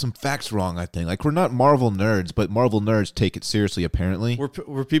facts wrong. I think like we're not Marvel nerds, but Marvel nerds take it seriously. Apparently,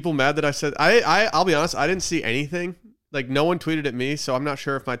 Were people mad that I said I'll be honest, I didn't see anything. Like no one tweeted at me, so I'm not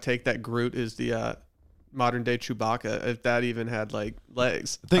sure if my take that Groot is the modern day Chewbacca, if that even had like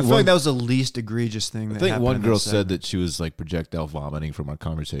legs. I feel like that was the least egregious thing. I That think happened one in girl this said segment. that she was like projectile vomiting from our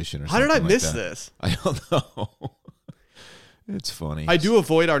conversation. Or How did I something like miss that. this? I don't know. It's funny. I do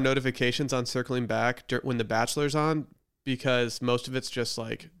avoid our notifications on circling back when The Bachelor's on because most of it's just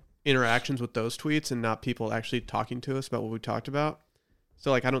like interactions with those tweets and not people actually talking to us about what we talked about.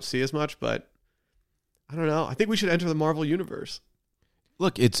 So like I don't see as much, but I don't know. I think we should enter the Marvel universe.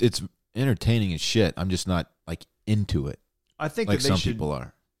 Look, it's entertaining as shit. I'm just not like into it I think like that they some should, people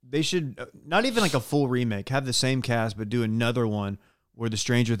are. They should not even like a full remake. Have the same cast, but do another one where the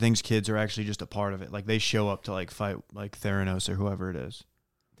Stranger Things kids are actually just a part of it. Like they show up to like fight like Theranos or whoever it is.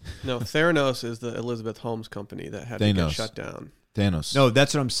 No, Theranos is the Elizabeth Holmes company that had to get Thanos. shut down. Thanos. No,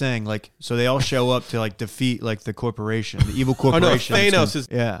 that's what I'm saying. Like, so they all show up to like defeat like the corporation, the evil Oh no, corporation. Thanos is.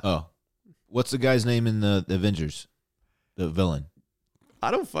 Yeah. Oh, what's the guy's name in the Avengers? The villain. I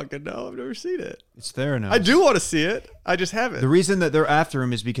don't fucking know. I've never seen it. It's Theranos. I do want to see it. I just haven't. The reason that they're after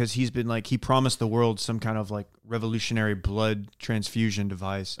him is because he's been like, he promised the world some kind of like revolutionary blood transfusion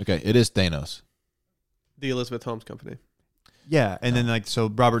device. Okay, it is Thanos. The Elizabeth Holmes Company. Yeah, and then like so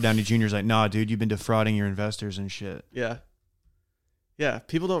Robert Downey Jr. is like, nah, dude, you've been defrauding your investors and shit. Yeah. Yeah.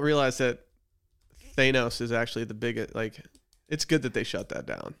 People don't realize that Thanos is actually the biggest. Like, it's good that they shut that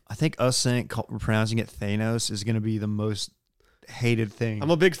down. I think us pronouncing it Thanos is going to be the most hated thing. I'm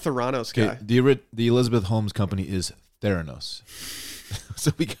a big Theranos guy. Okay, the Elizabeth Holmes Company is Theranos.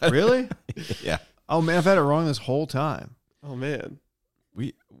 So we got Really? Yeah. Oh man, I've had it wrong this whole time. Oh man.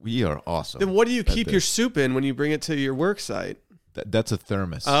 We are awesome. Then what do you at keep this. your soup in when you bring it to your work site? That's a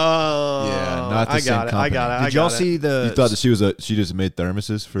thermos. Oh. Yeah, not the I same got it. company. I got it. Did y'all see the? You thought that she just made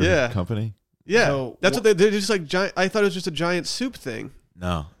thermoses for Yeah. her company? Yeah. So, That's what they're just like giant. I thought it was just a giant soup thing.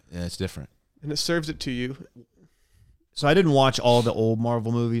 No, yeah, it's different. And it serves it to you. So I didn't watch all the old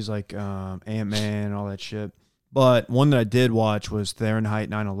Marvel movies like Ant-Man and all that shit. But one that I did watch was Fahrenheit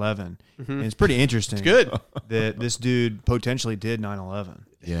 9/11. And it's pretty interesting. It's good. That this dude potentially did 9/11.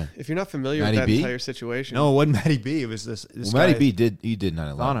 Yeah. If you're not familiar Matty with that B? entire situation. No, it wasn't Matty B. It was this Well, guy, Matty B did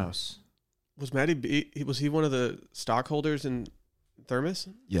 9/11. Thanos. Was Matty B, was he one of the stockholders in Thermos?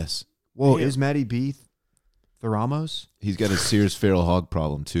 Yes. Whoa, Damn. is Matty B Theramos? He's got a Sears feral hog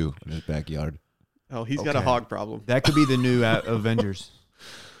problem too in his backyard. Oh, he's got a Okay. hog problem. That could be the new Avengers.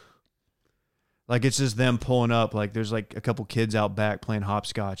 Like it's just them pulling up. Like there's like a couple kids out back playing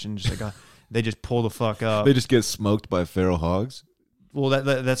hopscotch, and just like they just pull the fuck up. They just get smoked by feral hogs. Well,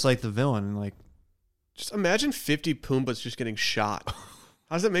 that's like the villain. And like Just imagine 50 Poombas just getting shot.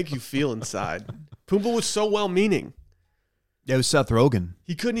 How does that make you feel inside? Pumbaa was so well-meaning. yeah, it was Seth Rogen.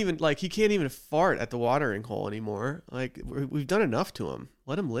 He couldn't even he can't even fart at the watering hole anymore. Like we've done enough to him.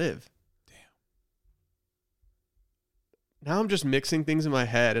 Let him live. Now I'm just mixing things in my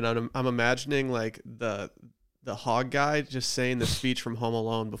head, and I'm imagining like the hog guy just saying the speech from Home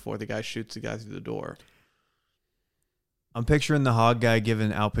Alone before the guy shoots the guy through the door. I'm picturing the hog guy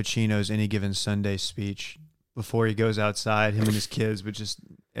giving Al Pacino's Any Given Sunday speech before he goes outside, him and his kids, but just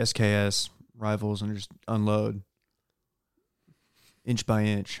SKS rivals and just unload. Inch by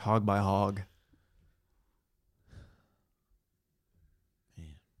inch, hog by hog.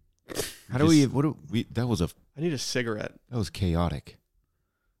 How do we? What do That was I need a cigarette. chaotic.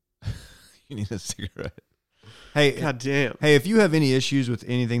 You need a cigarette. Hey, God damn. hey, if you have any issues with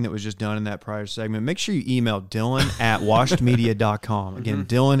anything that was just done in that prior segment, make sure you email Dylan at washedmedia.com. Again,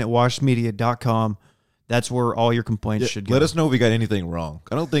 Dylan at washedmedia.com. That's where all your complaints should go. Let us know if we got anything wrong.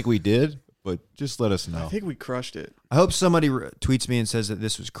 I don't think we did, but just let us know. I think we crushed it. I hope somebody tweets me and says that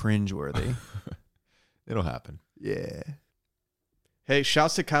this was cringeworthy. It'll happen. Yeah. Hey,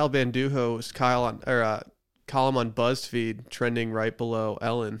 shouts to Kyle Bandujo's column on BuzzFeed trending right below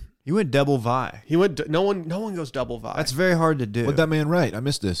Ellen. He went double Vi. He went. No one goes double Vi. That's very hard to do. What'd that man write? I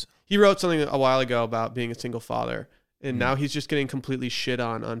missed this. He wrote something a while ago about being a single father, and now he's just getting completely shit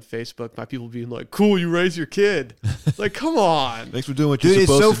on Facebook by people being like, "Cool, you raise your kid." It's like, come on. Thanks for doing what Dude, you're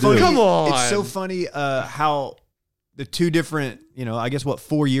it's supposed so to funny. do. Come on. It's so funny how the two different, I guess what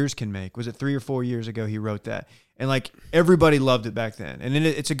 4 years can make. Was it 3 or 4 years ago he wrote that? And like everybody loved it back then. And then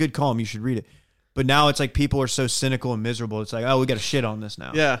it's a good column. You should read it. But now it's like people are so cynical and miserable. It's like, oh, we got to shit on this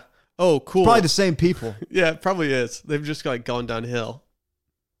now. Yeah. Oh, cool. Probably the same people. Yeah, it probably is. They've just like gone downhill.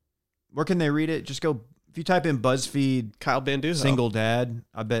 Where can they read it? Just go, if you type in BuzzFeed Kyle Bandujo. single dad,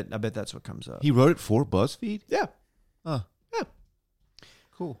 I bet that's what comes up. He wrote it for BuzzFeed? Yeah. Huh. Yeah.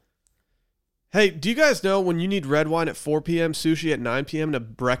 Cool. Hey, do you guys know when you need red wine at 4 p.m., sushi at 9 p.m., and a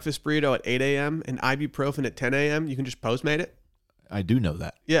breakfast burrito at 8 a.m., and ibuprofen at 10 a.m., you can just Postmate it? I do know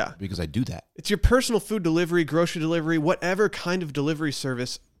that Yeah. because I do that. It's your personal food delivery, grocery delivery, whatever kind of delivery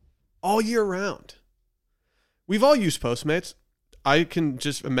service all year round. We've all used Postmates. I can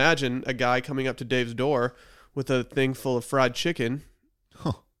just imagine a guy coming up to Dave's door with a thing full of fried chicken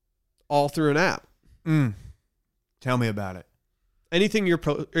all through an app. Tell me about it. Anything you're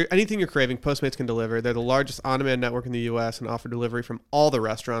craving, Postmates can deliver. They're the largest on-demand network in the U.S. and offer delivery from all the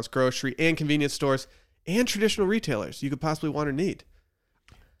restaurants, grocery, and convenience stores and traditional retailers you could possibly want or need.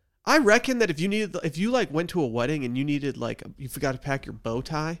 I reckon that if you went to a wedding and you needed you forgot to pack your bow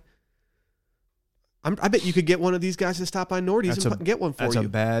tie, I bet you could get one of these guys to stop by Nordy's and get one for you. That's a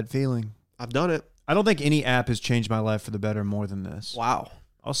bad feeling. I've done it. I don't think any app has changed my life for the better more than this. Wow,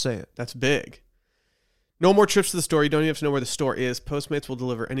 I'll say it. that's big. No more trips to the store. You don't even have to know where the store is. Postmates will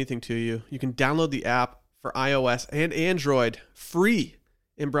deliver anything to you. You can download the app for iOS and Android free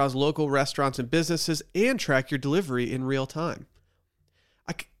and browse local restaurants and businesses and track your delivery in real time.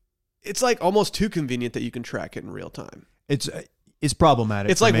 It's like almost too convenient that you can track it in real time. It's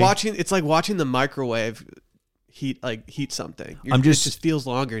problematic. It's for like me. watching the microwave heat something. It just feels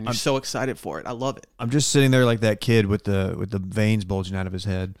longer and you're so excited for it. I love it. I'm just sitting there like that kid with the veins bulging out of his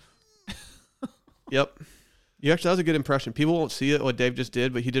head. Yep. That was a good impression. People won't see it, what Dave just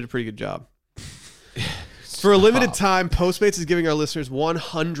did, but he did a pretty good job. For a limited time, Postmates is giving our listeners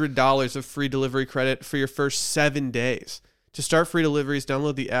 $100 of free delivery credit for your first 7 days. To start free deliveries,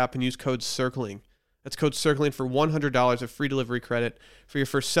 download the app and use code CIRCLING. That's code CIRCLING for $100 of free delivery credit for your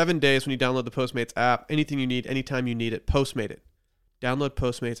first 7 days when you download the Postmates app. Anything you need, anytime you need it, Postmate it. Download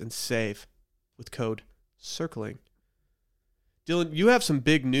Postmates and save with code CIRCLING. Dylan, you have some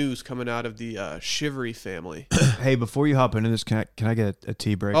big news coming out of the Shivery family. Hey, before you hop into this, can I get a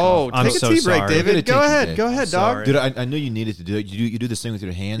tea break? Oh, I'm take a so tea break, sorry. David. Go ahead, dog. Sorry. Dude, I knew you needed to do it. You do this thing with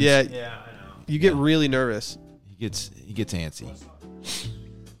your hands. Yeah, Yeah, I know. you get really nervous. He gets antsy.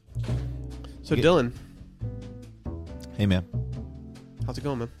 So, Yeah. Dylan, Hey, man. how's it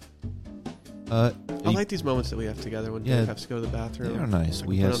going, man? Uh, I like these moments that we have together when Yeah, Dave has to go to the bathroom. they are nice. I can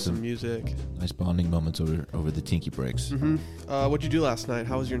We put had on some some music. nice bonding moments over the tinky breaks. Mm-hmm. What'd you do last night?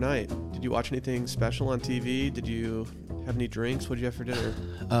 How was your night? Did you watch anything special on TV? Did you have any drinks? What'd you have for dinner?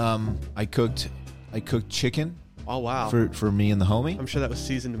 I cooked chicken Oh, wow. for me and the homie. I'm sure that was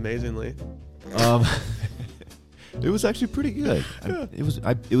seasoned amazingly. It was actually pretty good.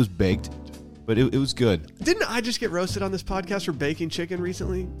 It was baked, but it was good. Didn't I just get roasted on this podcast for baking chicken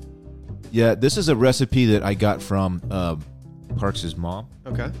recently? Yeah, this is a recipe that I got from Parks' mom.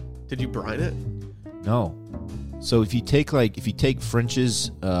 Okay. Did you brine it? No. So if you take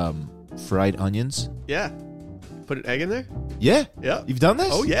French's fried onions. Yeah. Put an egg in there? Yeah. Yeah. You've done this?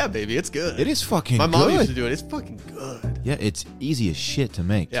 Oh, yeah, baby. It's good. It is fucking My mom good. used to do it. It's fucking good. Yeah, it's easy as shit to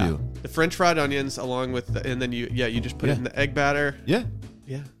make Yeah. too. The French fried onions along with and then you just put it Yeah. in the egg batter. Yeah.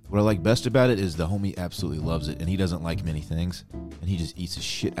 Yeah. What I like best about it is the homie absolutely loves it, and he doesn't like many things, and he just eats the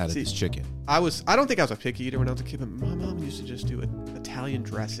shit out of See, this chicken. I don't think I was a picky eater when I was a kid, but my mom used to just do Italian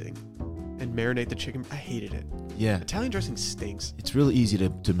dressing and marinate the chicken. I hated it. Yeah. Italian dressing stinks. It's really easy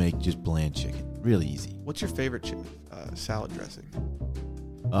to make just bland chicken. Really easy. What's your favorite salad dressing?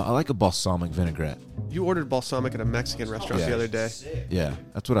 I like a balsamic vinaigrette. You ordered balsamic at a Mexican restaurant Yeah. the other day. Yeah,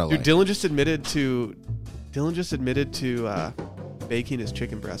 that's what I Dude, like. Dylan just admitted to baking his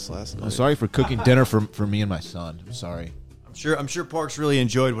chicken breasts last night. I'm sorry for cooking dinner for me and my son. I'm sorry. I'm sure Parks really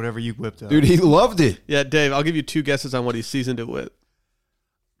enjoyed whatever you whipped up. Dude, he loved it. Yeah, Dave, I'll give you 2 guesses on what he seasoned it with.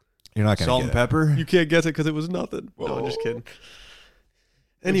 You're not going to Salt and pepper. You can't guess it because it was nothing. No, I'm just kidding.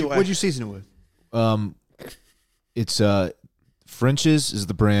 Anyway, What'd you season it with? It's French's is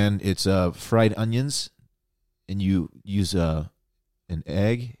the brand. It's fried onions, and you use an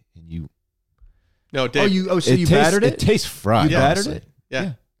egg, and you. no, Dave. you tastes, battered it? It tastes fried. You battered honestly. it?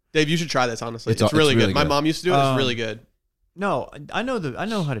 Yeah. Dave, you should try this. Honestly, It's it's really really good. My good. mom used to do it. It's really good. No, I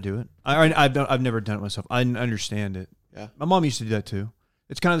know how to do it. I've never done it myself. I understand it. Yeah. My mom used to do that too.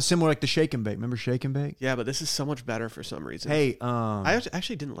 It's kind of similar like the shake and bake. Remember shake and bake? Yeah, but this is so much better for some reason. Hey, I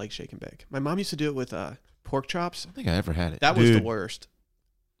actually didn't like shake and bake. My mom used to do it with pork chops. I don't think I ever had it. That was the Dude. worst.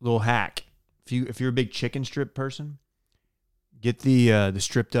 little hack. If you're a big chicken strip person, get the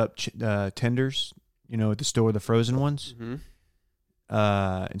stripped up tenders. You know, at the store, the frozen ones.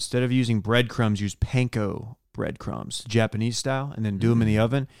 Mm-hmm. Instead of using breadcrumbs, use panko breadcrumbs, Japanese style, and then do them in the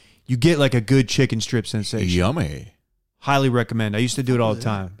oven. You get like a good chicken strip sensation. Yummy. Highly recommend. I used to do it all the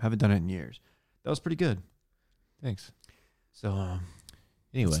time. Haven't done it in years. That was pretty good. Thanks. So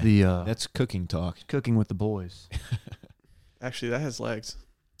Anyway, it's the that's cooking talk. cooking with the boys. Actually, that has legs.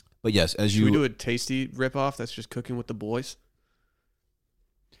 But yes, as Should we do you a Tasty ripoff that's just cooking with the boys?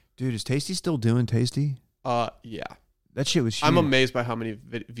 Dude, is Tasty still doing Tasty? Yeah. That shit was huge. I'm amazed by how many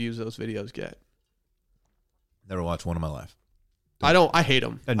views those videos get. never watched one in my life. I hate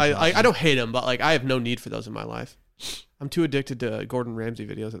them. Doesn't I don't hate them, but like I have no need for those in my life. I'm too addicted to Gordon Ramsay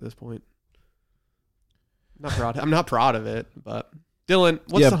videos at this point. I'm not proud of it, but Dylan,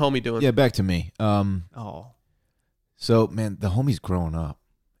 what's the homie doing? Yeah, back to me. Oh. So man, the homie's growing up,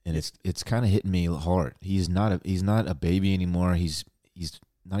 and it's kind of hitting me hard. He's not a baby anymore. He's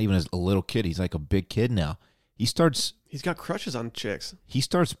not even a little kid. He's like a big kid now. He's got crushes on chicks. He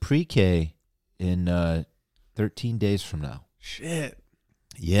starts pre-K in 13 days from now. Shit.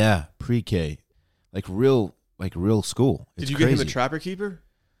 Yeah, pre-K, like real school. Did It's you crazy. get him a Trapper Keeper?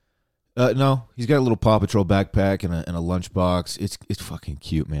 No, he's got a little Paw Patrol backpack and a lunchbox. It's fucking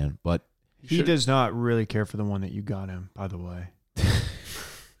cute, man. But He does not really care for the one that you got him, by the way.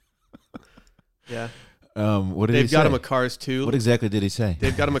 Yeah. what did he They've say? got him a Cars 2. What exactly did he say?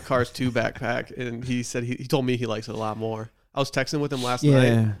 They've got him a Cars 2 backpack, and he said he told me he likes it a lot more. I was texting with him last night.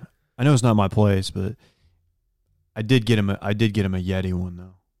 Yeah. I know it's not my place, but I did get him a Yeti one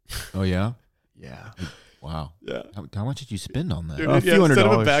though. Oh yeah. Yeah. Wow. Yeah. How much did you spend on that? Dude, A few instead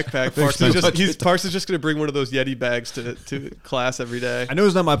of a $100. backpack, Parsons just going to bring one of those Yeti bags to class every day. I know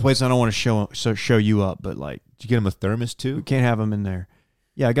it's not my place. I don't want to show you up, but like, Did you get him a thermos too? we can't have them in there.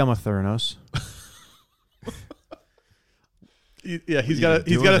 Yeah, I got my Theranos. He's got a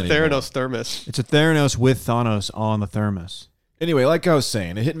Theranos thermos. It's a Theranos with Thanos on the thermos. Anyway, like I was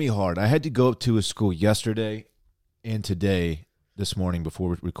saying, it hit me hard. I had to go up to a school yesterday and today, this morning before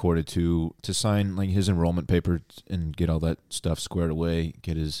we recorded, to sign like his enrollment papers and get all that stuff squared away,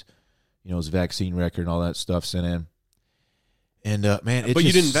 get his, his vaccine record and all that stuff sent in. And man, But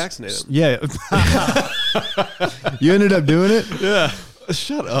you didn't vaccinate him. Yeah. You ended up doing it? Yeah.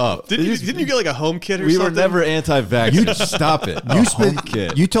 Shut up. Didn't you get like a home kit or We something? were never anti-vax. You just stop it.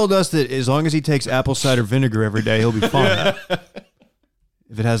 You told us that as long as he takes apple cider vinegar every day, he'll be fine.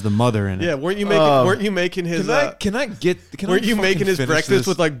 If it has the mother in it. Yeah, weren't you making his Weren't you making his breakfast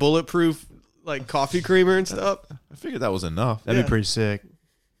with like bulletproof like coffee creamer and stuff? I figured that was enough. That'd be pretty sick.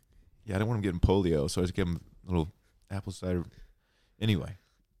 Yeah, I didn't want him getting polio, so I just gave him a little apple cider. Anyway.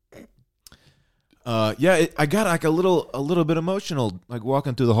 I got like a little bit emotional, like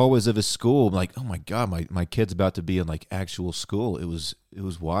walking through the hallways of his school. I'm like, oh my God, my kid's about to be in like actual school. It was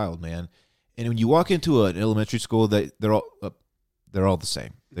wild, man. And when you walk into an elementary school, they're all the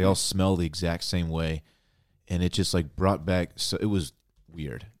same. They all smell the exact same way, and it just like brought back. So it was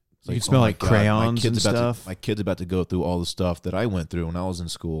weird. It's You can smell like crayons and stuff. My kid's about to go through all the stuff that I went through when I was in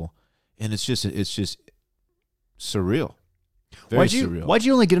school, and it's just surreal. Very surreal. Why'd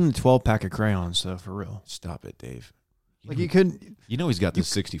you only get him the 12-pack of crayons, though, for real? Stop it, Dave. You couldn't. He's got the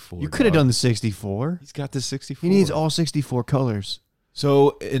 64. You could have done the 64. He's got the 64. He needs all 64 colors.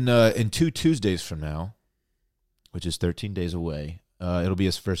 So in 2 Tuesdays from now, which is 13 days away, it'll be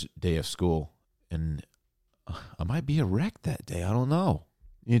his first day of school, and I might be a wreck that day. I don't know.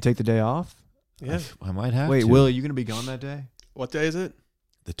 You need to take the day off? Yeah. I might have. Wait, to. Will, are you going to be gone that day? What day is it?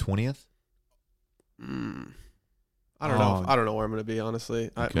 The 20th. I don't know. I don't know where I'm going to be, honestly.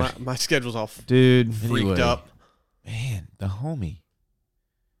 Okay. My schedule's all Dude, freaked up. Man, the homie.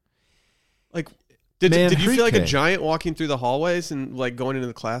 Like, did you feel like a pre-K. giant walking through the hallways and like going into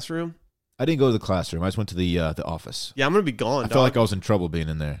the classroom? I didn't go to the classroom. I just went to the office. Yeah, I'm going to be gone, I dog. felt like I was in trouble being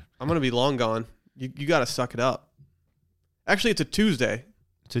in there. I'm going to be long gone. You got to suck it up. Actually, it's a Tuesday.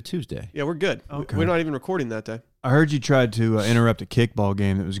 It's a Tuesday. Yeah, we're good. Okay. We're not even recording that day. I heard you tried to interrupt a kickball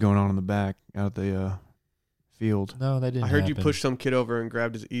game that was going on in the back out at the field. No, that didn't I heard you happen. push some kid over and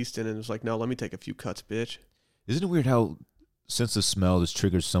grabbed his Easton and was like, no, let me take a few cuts, bitch. Isn't it weird how sense of smell just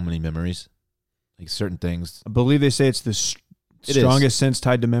triggers so many memories? Like certain things. I believe they say it's the It strongest sense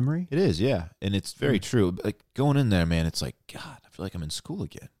tied to memory. It is, yeah. And it's very true. Like going in there, man, it's like, God, I feel like I'm in school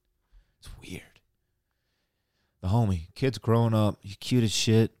again. It's weird. The homie, kid's growing up. He's cute as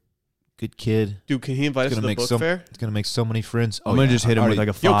shit. Good kid. Dude, can he invite us to the book fair? It's gonna make so many friends. I'm going to just hit him with like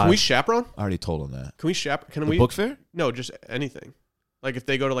a 5. Yo, can we chaperone? I already told him that. Can we chaperone? Can The we? book fair? No, just anything. Like if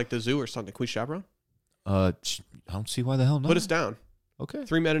they go to like the zoo or something, can we chaperone? I don't see why the hell not. Put us down. Okay.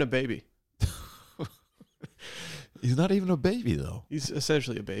 3 men and a baby. He's not even a baby though. He's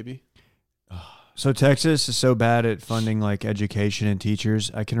essentially a baby. So Texas is so bad at funding like education and teachers.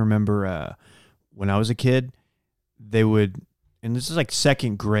 I can remember when I was a kid, they would, and this is like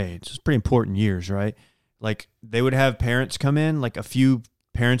second grade, so it's pretty important years, right? Like they would have parents come in, like a few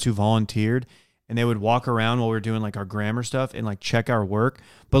parents who volunteered, and they would walk around while we were doing like our grammar stuff and like check our work.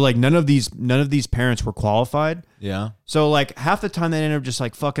 But like none of these parents were qualified. Yeah. So like half the time they ended up just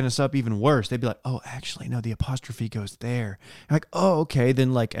like fucking us up even worse. They'd be like, oh, actually, no, the apostrophe goes there. I'm like, oh, okay.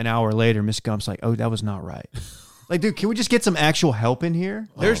 Then like an hour later, Miss Gump's like, oh, that was not right. Like, dude, can we just get some actual help in here?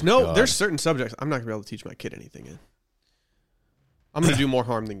 There's God. there's certain subjects I'm not gonna be able to teach my kid anything in. I'm gonna do more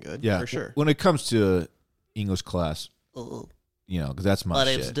harm than good. Yeah. For sure. When it comes to English class, because that's my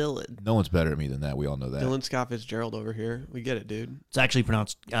shit. Dylan. No one's better at me than that. We all know that. Dylan Scott Fitzgerald over here. We get it, dude. It's actually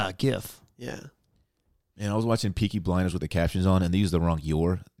pronounced GIF. Yeah. And I was watching Peaky Blinders with the captions on, and they used the wrong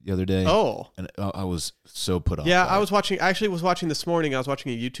 "your" the other day. Oh. And I was so put off. Yeah, by it. I actually was watching this morning. I was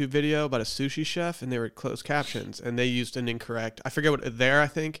watching a YouTube video about a sushi chef, and they were closed captions, and they used an incorrect. I forget what I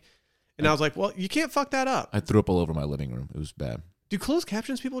think. And I was like, well, you can't fuck that up. I threw up all over my living room. It was bad. Do closed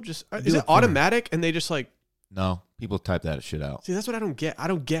captions people just do is it it for- automatic and they just like No, people type that shit out. see? That's what I don't get. I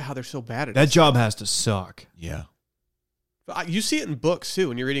don't get how they're so bad at That it. job has to suck. Yeah. But you see it in books too.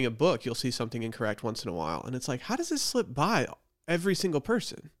 When you're reading a book, you'll see something incorrect once in a while, and it's like, how does this slip by every single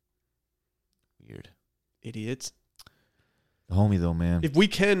person? Weird. Idiots. The homie though, man. If we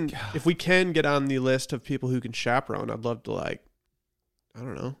can get on the list of people who can chaperone, I'd love to like, I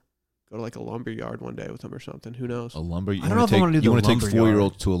don't know, Go to like a lumber yard one day with him or something. Who knows? A lumber. I don't know if I wanna do the You want to take lumber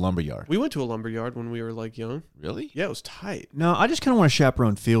 4-year-olds to a lumber yard? We went to a lumber yard when we were like young. Really? Yeah, it was tight. No, I just kind of want to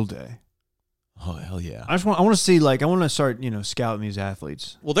chaperone field day. Oh hell yeah! I want to see I want to start scouting these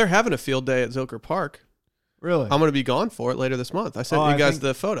athletes. Well, they're having a field day at Zilker Park. Really? I'm going to be gone for it later this month. I sent you guys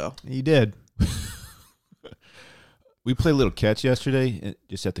the photo. You did. We played a little catch yesterday,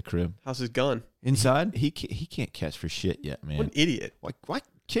 just at the crib. How's his gun? Inside? He can't catch for shit yet, man. What an idiot. Like why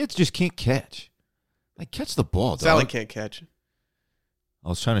kids just can't catch? Like catch the ball, dog. Sally can't catch. I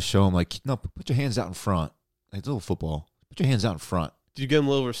was trying to show him no, put your hands out in front. Like it's a little football. Put your hands out in front. Did you give him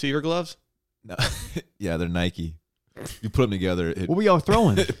little receiver gloves? No, yeah, they're Nike. You put them together. What were y'all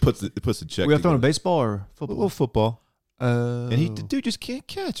throwing? It puts the check. We all throwing a together. baseball or A football? little football. And The dude just can't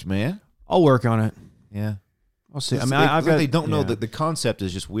catch, man. I'll work on it. Yeah. I'll see. I It's mean, like- I've like got. they don't know yeah. that the concept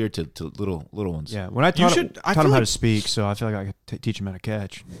is just weird to little ones. Yeah, when I You taught, should- I taught feel him how like- to speak, so I feel like I could teach him how to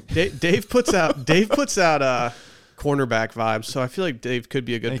catch. Dave puts out cornerback vibes, so I feel like Dave could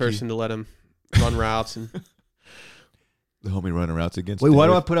be a good Thank person to let him run routes. And The homie running routes against. Wait, why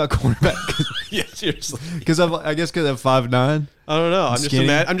do I Dave. put out cornerback? Yeah, seriously. Because I guess because I'm 5'9". I don't know. Skinny.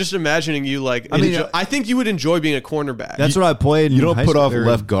 I'm just imagining you like. I mean, I think you would enjoy being a cornerback. That's what I played. You in don't high put school. off Or-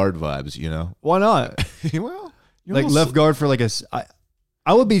 left guard vibes, you know. Why not? Well, you're Like also- left guard for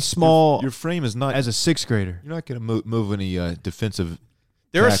I would be small Your frame is not. as a sixth grader. You're not going to move any defensive.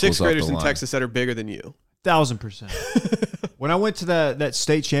 There are tackles sixth off graders the in line. Texas that are bigger than you. 1,000%. When I went to that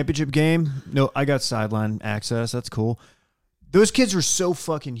state championship game, I got sideline access. That's cool. Those kids were so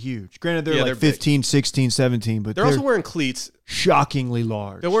fucking huge. Granted, they're Yeah, like they're big. 15, 16, 17, but They're also wearing cleats. shockingly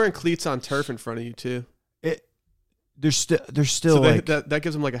large. They're wearing cleats on turf in front of you too. They're still So like that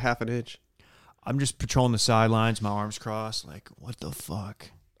gives them like a half an inch. I'm just patrolling the sidelines, my arms crossed, like what the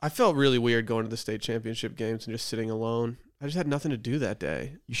fuck. I felt really weird going to the state championship games and just sitting alone. I just had nothing to do that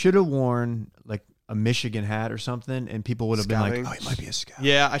day. You should have worn like a Michigan hat or something, and people would have been Scouting. like, "Oh, he might be a scout."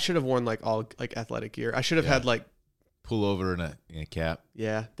 Yeah, I should have worn like all like athletic gear. I should have had like, Pull over in a cap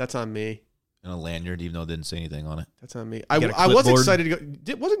yeah, that's on me. and a lanyard, even though it didn't say anything on it. That's on me. got a I was clipboard? excited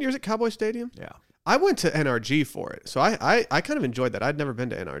to go. Wasn't yours at Cowboy Stadium? Yeah. I went to NRG for it, so I kind of enjoyed that. I'd never been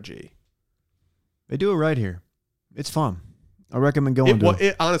to NRG. They do it right here. It's fun. I recommend going.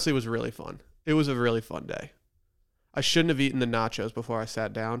 It honestly was really fun. It was a really fun day. I shouldn't have eaten the nachos before I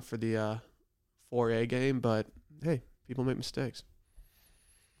sat down for the 4A game, but hey, people make mistakes.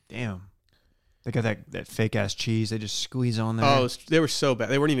 Damn. They got that fake ass cheese. They just squeeze on there. Oh, they were so bad.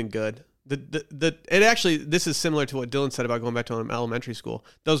 They weren't even good. It actually, this is similar to what Dylan said about going back to elementary school.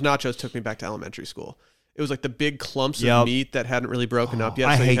 Those nachos took me back to elementary school. It was like the big clumps Yep. of meat that hadn't really broken up yet.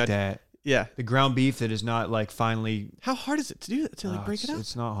 I so you hate had, that. Yeah. The ground beef that is not like finely. How hard is it to do that? To like break it up?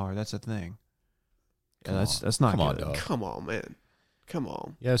 It's not hard. That's a thing. Yeah, Come that's not Come on, good. dog. Come on, man. Come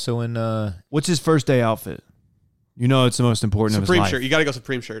on. Yeah. So in What's his first day outfit? You know, it's the most important of his Supreme life. shirt. You got to go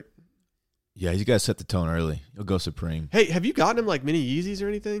Supreme shirt. yeah, you guys set the tone early. You'll go Supreme. Hey, have you gotten him like mini Yeezys or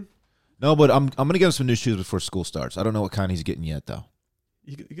anything? No, but I'm gonna get him some new shoes before school starts. I don't know what kind he's getting yet though.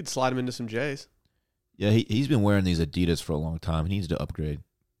 You could slide him into some J's. Yeah, he's been wearing these Adidas for a long time. He needs to upgrade.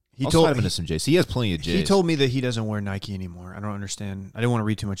 He I'll told slide him into some J's. He has plenty of J's. he told me that he doesn't wear Nike anymore. I don't understand. I didn't want to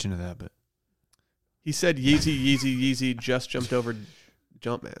read too much into that, but He said Yeezy just jumped over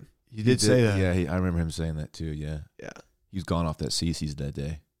Jumpman. he did say that. Yeah, I remember him saying that too. Yeah, Yeah. he's gone off that CC's that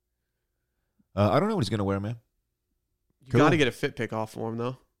day. I don't know what he's gonna wear, man. You Cool. got to get a fit pick off for him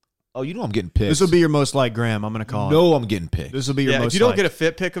though. Oh, you know I'm getting picked. This will be your most like Graham. I'm gonna call it. No, I'm getting picked. This will be your Yeah, most. if you don't like, get a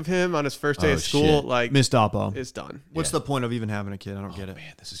fit pick of him on his first day Oh, of school, shit. like missed oppo. it's done. What's Yeah. the point of even having a kid? I don't get it.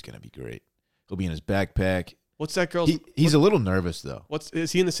 Man, this is gonna be great. He'll be in his backpack. What's that girl's? He's a little nervous though.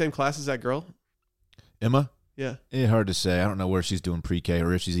 Is he in the same class as that girl? Emma? Yeah. Hard to say. I don't know where she's doing pre-K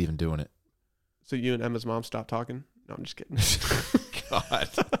or if she's even doing it. So you and Emma's mom stopped talking? No, I'm just kidding. God.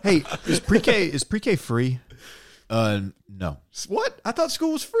 Hey, is pre-K free? No. What? I thought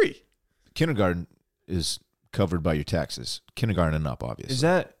school was free. Kindergarten is covered by your taxes. Kindergarten and up, obviously. Is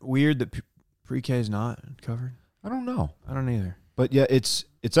that weird that pre-K is not covered? I don't know. I don't either. But yeah, it's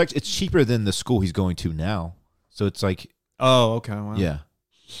actually it's cheaper than the school he's going to now. So it's like Oh, okay. Well, yeah.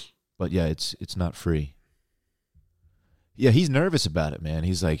 But yeah, it's not free. Yeah, he's nervous about it, man.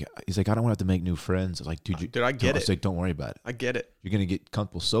 He's like I don't want to have to make new friends. I was like, dude, I get it's it. like, don't worry about it. I get it. You're gonna get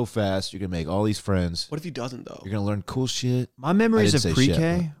comfortable so fast. You're gonna make all these friends. What if he doesn't though? You're gonna learn cool shit. My memories I of didn't say shit,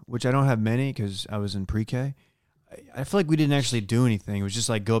 pre-K, which I don't have many because I was in pre-K, I feel like we didn't actually do anything. It was just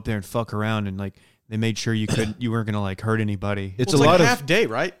like go up there and fuck around, and like they made sure you weren't gonna like hurt anybody. It's Well, a like lot of half day,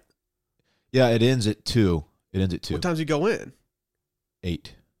 right? yeah. It ends at 2. It ends at 2. What times you go in?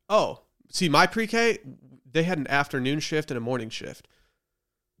 8. Oh, see, my pre-K, they had an afternoon shift and a morning shift.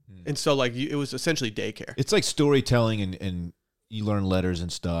 And so like it was essentially daycare. It's like storytelling and you learn letters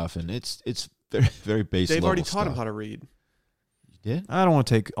and stuff, and it's very, very basic. They've already taught him how to read. You did? I don't want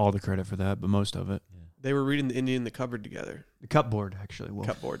to take all the credit for that, but most of it. They were reading the Indian in the Cupboard together. The cupboard, actually. Well,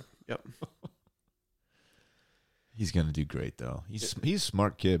 Cupboard. Yep. He's gonna do great though. He's a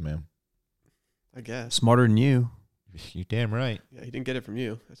smart kid, man. I guess. smarter than you. You're damn right. Yeah, he didn't get it from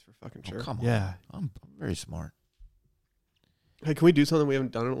you. That's for fucking sure. Oh, come on. Yeah. I'm very smart. Hey, can we do something we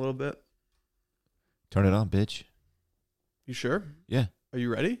haven't done in a little bit? Turn it on, bitch. You sure? Yeah. Are you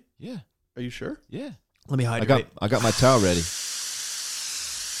ready? Yeah. Are you sure? Yeah. Let me hydrate. I got my towel ready.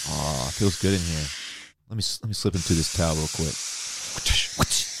 Oh, it feels good in here. Let me slip into this towel real quick.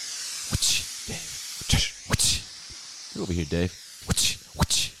 Get over here, Dave.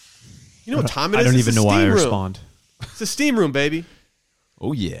 You know what time it is? I don't It's even a know why I steam room. respond. It's a steam room, baby.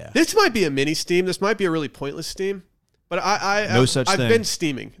 Oh yeah. This might be a mini steam. This might be a really pointless steam. But No such I've thing. been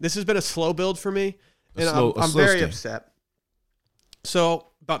steaming. This has been a slow build for me, and A I'm slow very steam. upset. So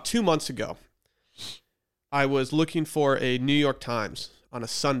about 2 months ago, I was looking for a New York Times on a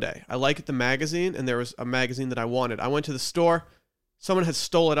Sunday. I like the magazine, and there was a magazine that I wanted. I went to the store. Someone had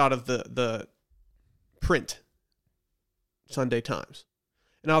stole it out of the print Sunday Times.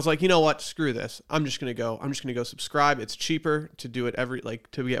 And I was like, you know what? Screw this. I'm just gonna go subscribe. It's cheaper to do it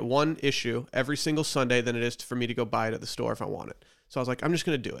to get one issue every single Sunday than it is for me to go buy it at the store if I want it. So I was like, I'm just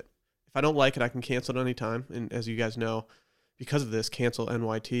gonna do it. If I don't like it, I can cancel it anytime. And as you guys know, because of this, cancel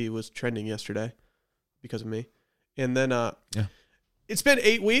NYT was trending yesterday because of me. And then it's been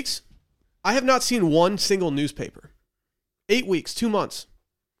 8 weeks. I have not seen one single newspaper. 8 weeks, 2 months.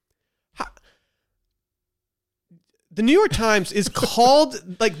 The New York Times is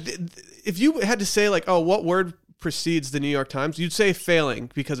called, like, if you had to say, like, oh, what word precedes the New York Times, you'd say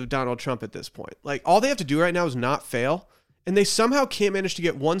failing because of Donald Trump at this point. Like, all they have to do right now is not fail. And they somehow can't manage to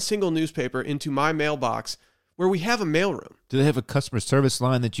get one single newspaper into my mailbox where we have a mailroom. Do they have a customer service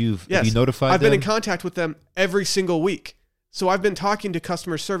line that have Yes. you notified I've them? been in contact with them every single week. So I've been talking to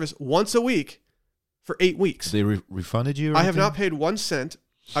customer service once a week for 8 weeks. They refunded you? Or I have anything? not paid 1 cent.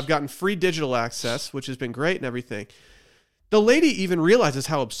 I've gotten free digital access, which has been great and everything. The lady even realizes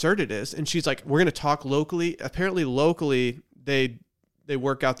how absurd it is, and she's like, we're going to talk locally. Apparently, locally, they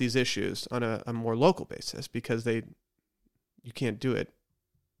work out these issues on a more local basis because you can't do it.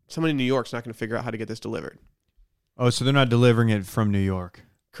 Someone in New York's not going to figure out how to get this delivered. Oh, so they're not delivering it from New York.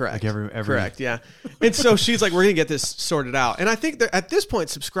 Correct. Like every Correct, yeah. And so she's like, we're going to get this sorted out. And I think that at this point,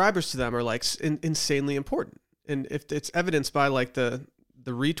 subscribers to them are like insanely important. And if it's evidenced by like the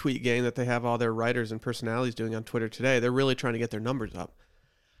retweet game that they have all their writers and personalities doing on Twitter today, they're really trying to get their numbers up.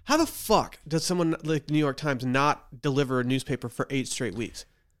 How the fuck does someone like the New York Times not deliver a newspaper for 8 straight weeks?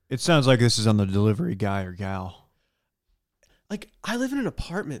 It sounds like this is on the delivery guy or gal. Like, I live in an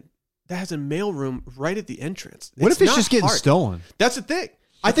apartment that has a mailroom right at the entrance. What if it's not just getting hard. stolen? That's the thing.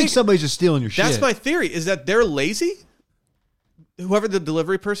 I think somebody's just stealing your shit. That's my theory, is that they're lazy. Whoever the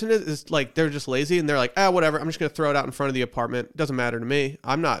delivery person is like, they're just lazy and they're like, whatever, I'm just going to throw it out in front of the apartment. Doesn't matter to me.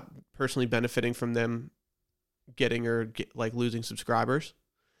 I'm not personally benefiting from them losing subscribers.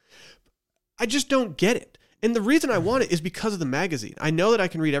 I just don't get it. And the reason I want it is because of the magazine. I know that I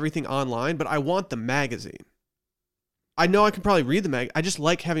can read everything online, but I want the magazine. I know I can probably read the mag. I just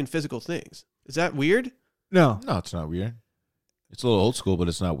like having physical things. Is that weird? No. No, it's not weird. It's a little old school, but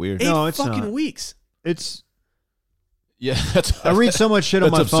it's not weird. 8 No, it's fucking not. weeks. It's. Yeah, that's. I read so much shit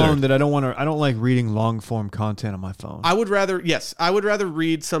on my That's phone absurd. that I don't like reading long form content on my phone. I would rather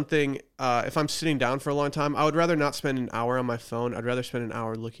read something if I'm sitting down for a long time. I would rather not spend an hour on my phone. I'd rather spend an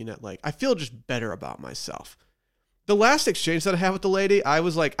hour looking at I feel just better about myself. The last exchange that I had with the lady, I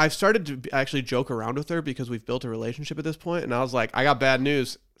was like, I've started to actually joke around with her because we've built a relationship at this point, and I was like, I got bad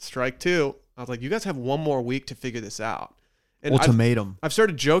news, strike 2. I was like, you guys have one more week to figure this out. And Ultimatum. I've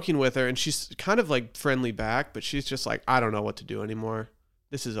started joking with her, and she's kind of like friendly back, but she's just like, I don't know what to do anymore.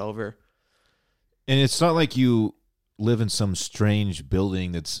 This is over. And it's not like you live in some strange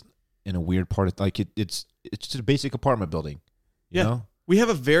building that's in a weird part of it's just a basic apartment building. You Yeah. know? We have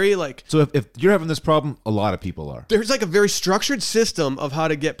a very So if you're having this problem, a lot of people are. there's like a very structured system of how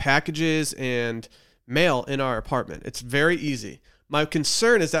to get packages and mail in our apartment. It's very easy. My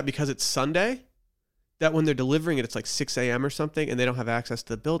concern is that because it's Sunday, that when they're delivering it, it's like 6 a.m. or something, and they don't have access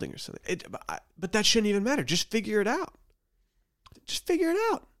to the building or something. But that shouldn't even matter. Just figure it out. Just figure it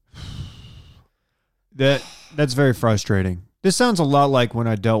out. That's very frustrating. This sounds a lot like when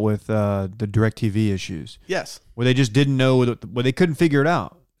I dealt with the DirecTV issues, Yes. where they just didn't know, where they couldn't figure it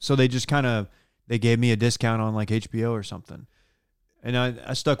out. So they just they gave me a discount on like HBO or something. And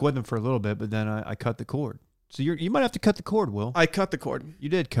I stuck with them for a little bit, but then I cut the cord. So you might have to cut the cord, Will. I cut the cord. You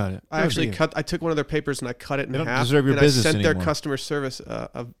did cut it. I actually took one of their papers and I cut it in They don't half. deserve your and business I sent their anymore. customer service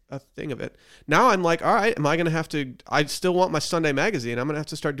a thing of it. Now I'm like, all right, am I going to have to? I still want my Sunday magazine. I'm going to have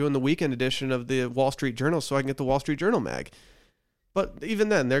to start doing the weekend edition of the Wall Street Journal so I can get the Wall Street Journal mag. But even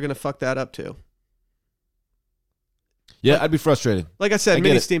then, they're going to fuck that up too. Yeah, I'd be frustrated. Like I said, I get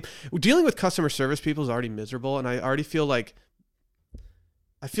mini it. Steam. Dealing with customer service people is already miserable, and I already feel like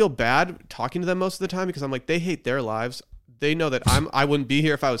I feel bad talking to them most of the time because I'm like, they hate their lives. They know that I wouldn't be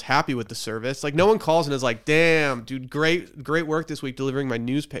here if I was happy with the service. Like no one calls and is like, damn, dude, great work this week delivering my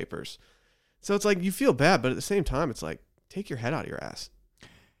newspapers. So it's like you feel bad, but at the same time, it's like take your head out of your ass.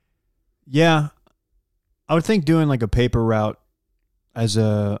 Yeah. I would think doing like a paper route as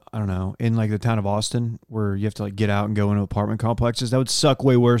I don't know, in like the town of Austin where you have to like get out and go into apartment complexes, that would suck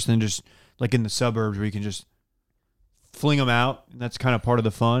way worse than just like in the suburbs where you can just fling them out. And that's kind of part of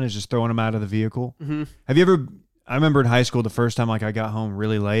the fun is just throwing them out of the vehicle. Mm-hmm. Have you ever, I remember in high school the first time like I got home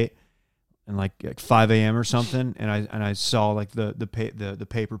really late and like 5 a.m. or something and I saw like the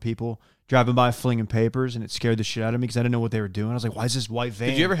paper people driving by flinging papers and it scared the shit out of me because I didn't know what they were doing. I was like, why is this white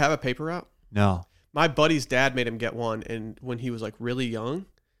van? Did you ever have a paper route? No. My buddy's dad made him get one, and when he was like really young,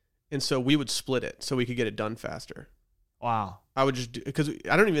 and so we would split it so we could get it done faster. Wow. I would just because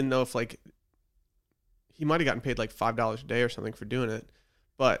I don't even know if like he might have gotten paid like $5 a day or something for doing it,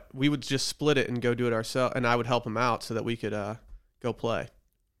 but we would just split it and go do it ourselves, and I would help him out so that we could go play.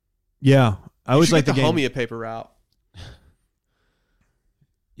 Yeah, I always like the the game. homie a paper route.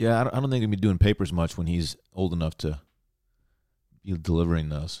 Yeah, I don't think he'll be doing papers much when he's old enough to be delivering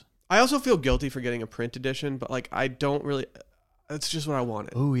those. I also feel guilty for getting a print edition, but like I don't really. That's just what I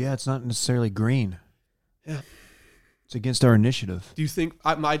wanted. Oh yeah, it's not necessarily green. Yeah, it's against our initiative. Do you think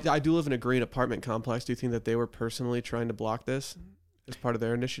I do live in a green apartment complex? Do you think that they were personally trying to block this as part of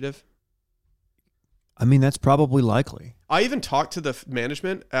their initiative? I mean, that's probably likely. I even talked to the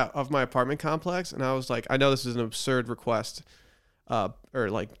management of my apartment complex, and I was like, I know this is an absurd request or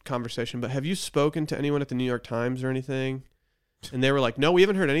like conversation, but have you spoken to anyone at the New York Times or anything? And they were like, no, we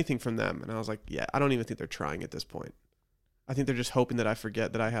haven't heard anything from them. And I was like, yeah, I don't even think they're trying at this point. I think they're just hoping that I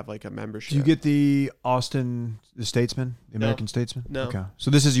forget that I have like a membership. Do you get the Statesman, the No. American Statesman? No. Okay. So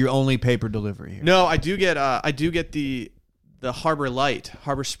this is your only paper delivery here. No, I do get the Harbor Light,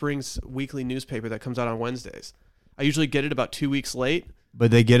 Harbor Springs weekly newspaper that comes out on Wednesdays. I usually get it about 2 weeks late. But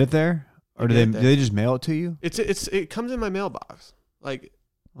they get it there? Or do get it they just mail it to you? It comes in my mailbox. Like,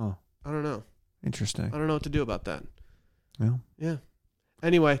 Oh, I don't know. interesting. I don't know what to do about that. Well, Yeah.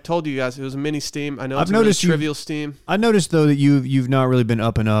 Anyway, told you guys it was a mini Steam. I know I've it's a really noticed trivial Steam. I noticed though that you've not really been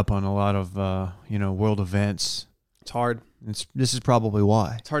up and up on a lot of world events. It's hard. This is probably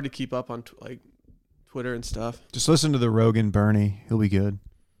why. It's hard to keep up on like Twitter and stuff. Just listen to the Rogan Bernie. He'll be good.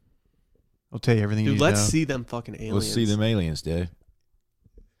 I'll tell you everything. Dude, you need let's to know. see them fucking aliens. Let's see them aliens, Dave.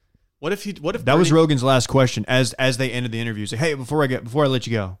 What if That was Rogan's last question as they ended the interview. He's like, hey, before I let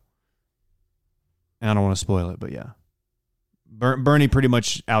you go, and I don't want to spoil it, but yeah, Bernie pretty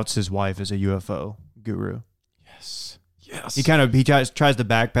much outs his wife as a UFO guru. Yes. He tries to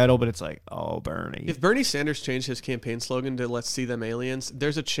backpedal, but it's like, oh, Bernie. If Bernie Sanders changed his campaign slogan to "Let's see them aliens,"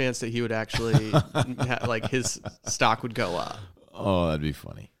 there's a chance that he would actually like his stock would go up. Oh, that'd be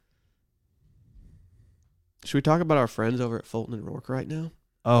funny. Should we talk about our friends over at Fulton and Rourke right now?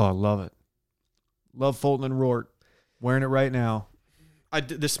 Oh, I love it. Love Fulton and Rourke. Wearing it right now.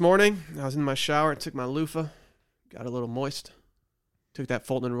 This morning, I was in my shower, took my loofah, got a little moist, took that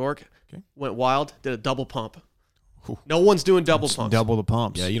Fulton and Rourke, Okay. went wild, did a double pump. Ooh. No one's doing double It's pumps. Double the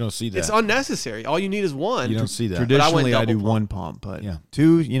pumps. Yeah, you don't see that. It's unnecessary. All you need is one. You don't see that. Traditionally, I do double one pump, but Yeah.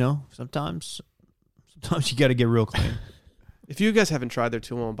 two, sometimes you got to get real clean. If you guys haven't tried their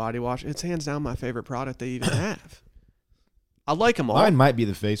 2-in-1 body wash, it's hands down my favorite product they even have. I like them all. Mine might be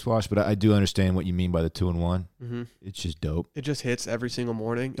the face wash, but I do understand what you mean by the 2-in-1. Mm-hmm. It's just dope. It just hits every single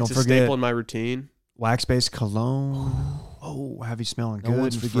morning. Don't it's a forget- staple in my routine. Wax-based cologne. Oh, have you smelling No good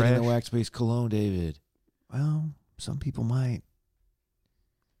one's and forgetting fresh? the wax-based cologne, David. Well, some people might.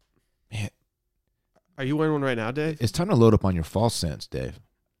 Man, Are you wearing one right now, Dave? it's time to load up on your fall scents, Dave.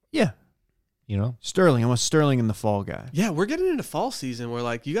 Yeah. You know? Sterling. I'm a Sterling in the fall guy. Yeah, we're getting into fall season where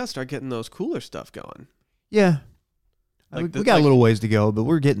like you gotta start getting those cooler stuff going. Yeah. Like we got a little ways to go, but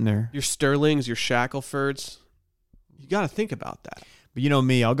we're getting there. Your Sterlings, your Shacklefords. You gotta think about that. But you know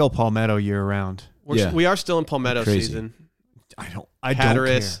me, I'll go Palmetto year round. Yeah. We are still in palmetto Crazy. season. I don't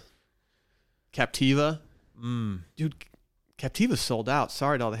Hatteras, Captiva. care. Dude, Captiva's sold out.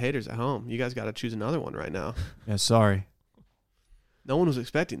 Sorry to all the haters at home. You guys got to choose another one right now. Yeah, sorry. No one was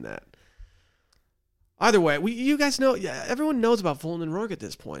expecting that. Either way, you guys know, yeah, everyone knows about Fulton and Rourke at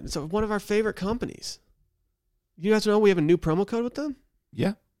this point. It's one of our favorite companies. You guys know we have a new promo code with them?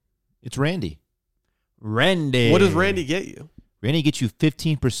 Yeah. It's Randy. Randy. What does Randy get you? Randy gets you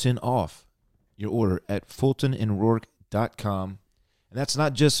 15% off your order at fultonandrourke.com. And that's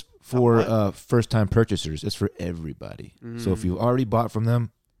not just for first-time purchasers. It's for everybody. So if you already bought from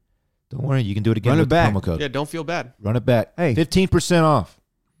them, don't worry. You can do it again Run it with the back. promo code. Yeah, don't feel bad. Run it back. Hey. 15% off.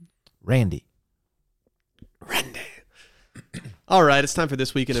 Randy. Randy. All right, it's time for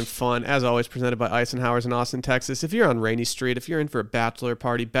This Weekend in Fun, as always, presented by Eisenhower's in Austin, Texas. If you're on Rainy Street, if you're in for a bachelor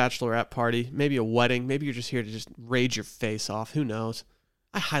party, bachelorette party, maybe a wedding, maybe you're just here to just rage your face off, who knows?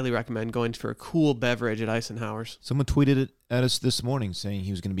 I highly recommend going for a cool beverage at Eisenhower's. Someone tweeted it at us this morning saying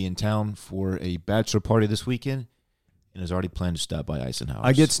he was going to be in town for a bachelor party this weekend and has already planned to stop by Eisenhower's.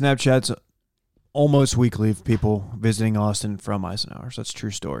 I get Snapchats almost weekly of people visiting Austin from Eisenhower's. That's a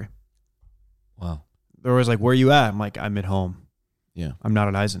true story. Wow. They're always like, where you at? I'm like, I'm at home. Yeah. I'm not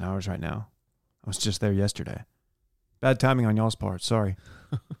at Eisenhower's right now. I was just there yesterday. Bad timing on y'all's part. Sorry.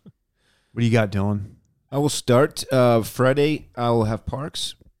 What do you got, Dylan? I will start Friday. I will have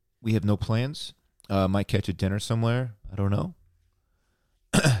Parks. We have no plans. Might catch a dinner somewhere. I don't know.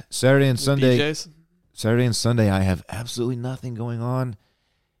 Saturday and Sunday. BJ's? Saturday and Sunday, I have absolutely nothing going on,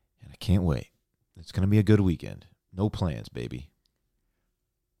 and I can't wait. It's going to be a good weekend. No plans, baby.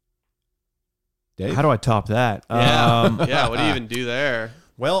 Dave? How do I top that? Yeah, yeah. What do you even do there?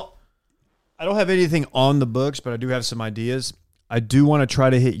 Well, I don't have anything on the books, but I do have some ideas. I do want to try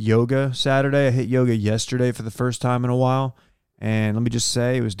to hit yoga Saturday. I hit yoga yesterday for the first time in a while, and let me just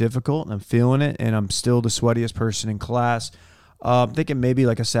say it was difficult, and I'm feeling it, and I'm still the sweatiest person in class. I'm thinking maybe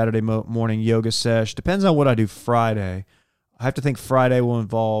like a Saturday morning yoga sesh. Depends on what I do Friday. I have to think Friday will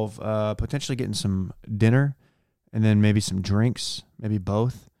involve potentially getting some dinner and then maybe some drinks, maybe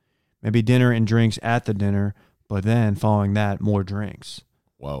both. Maybe dinner and drinks at the dinner, but then following that, more drinks.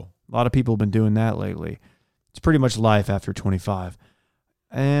 Whoa. A lot of people have been doing that lately. It's pretty much life after 25.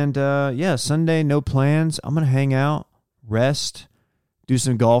 And, yeah, Sunday, no plans. I'm going to hang out, rest, do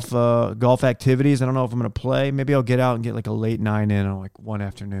some golf activities. I don't know if I'm going to play. Maybe I'll get out and get like a late 9 in on like one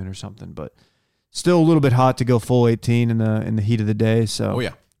afternoon or something. But still a little bit hot to go full 18 in the heat of the day. So Oh,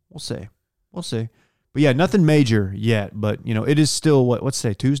 yeah. we'll see. We'll see. But, yeah, nothing major yet. But, you know, it is still, what's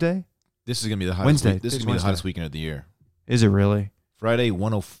today, Tuesday? This is going to be the hottest Wednesday. This is It's going to be the hottest Wednesday. weekend of the year. Is it really? Friday,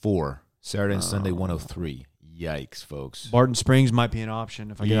 104. Saturday and Sunday, 103. Yikes, folks. Barton Springs might be an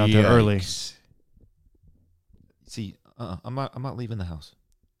option if I get out there early. Yikes. See, I'm not leaving the house.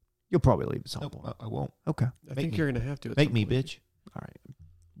 You'll probably leave at some Nope, point. I won't. Okay. I Make think me. you're going to have to. At Make some me, point. bitch. All right.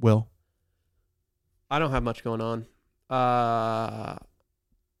 Will. I don't have much going on. I'm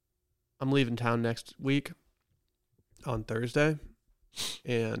leaving town next week on Thursday,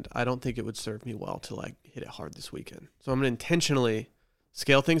 and I don't think it would serve me well to like hit it hard this weekend. So I'm going to intentionally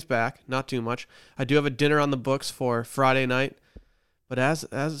scale things back, not too much. I do have a dinner on the books for Friday night, but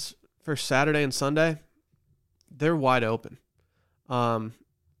as for Saturday and Sunday, they're wide open.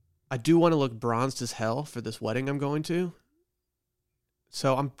 I do want to look bronzed as hell for this wedding I'm going to.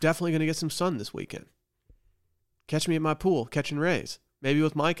 So I'm definitely going to get some sun this weekend. Catch me at my pool, catching rays. Maybe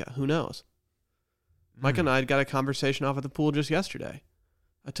with Micah. Who knows? Micah and I got a conversation off at the pool just yesterday.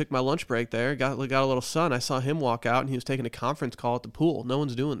 I took my lunch break there, got a little sun. I saw him walk out, and he was taking a conference call at the pool. No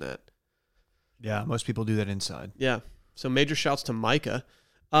one's doing that. Yeah, most people do that inside. Yeah. So major shouts to Micah.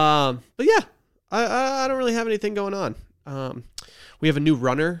 But yeah, I don't really have anything going on. We have a new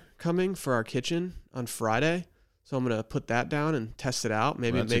runner coming for our kitchen on Friday. So I'm going to put that down and test it out.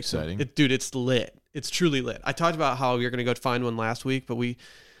 Maybe Well, it that's makes exciting. Dude, it's lit. It's truly lit. I talked about how we were going to go find one last week, but we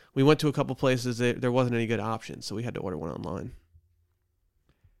went to a couple places. There wasn't any good options, so we had to order one online.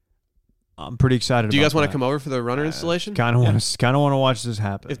 I'm pretty excited. Do you guys want to come over for the runner installation? Kind of want to watch this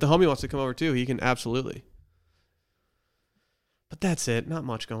happen. If the homie wants to come over too, he can absolutely. But that's it. Not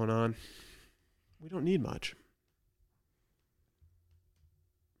much going on. We don't need much.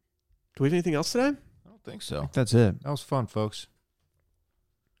 Do we have anything else today? I don't think so. That's it. That was fun, folks.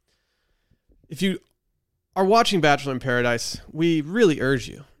 If you are watching Bachelor in Paradise, we really urge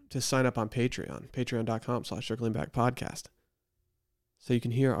you to sign up on Patreon, patreon.com/circlingbackpodcast, so you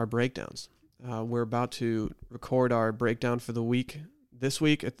can hear our breakdowns. We're about to record our breakdown for the week this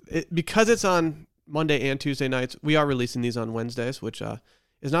week. Because it's on Monday and Tuesday nights, we are releasing these on Wednesdays, which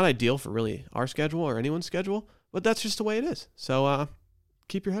is not ideal for really our schedule or anyone's schedule, but that's just the way it is. So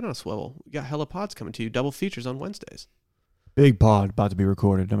keep your head on a swivel. We got hella pods coming to you, double features on Wednesdays. Big pod about to be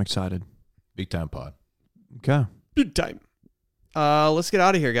recorded. I'm excited. Big time pod. Okay. Big time. Let's get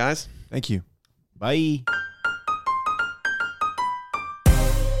out of here, guys. Thank you. Bye.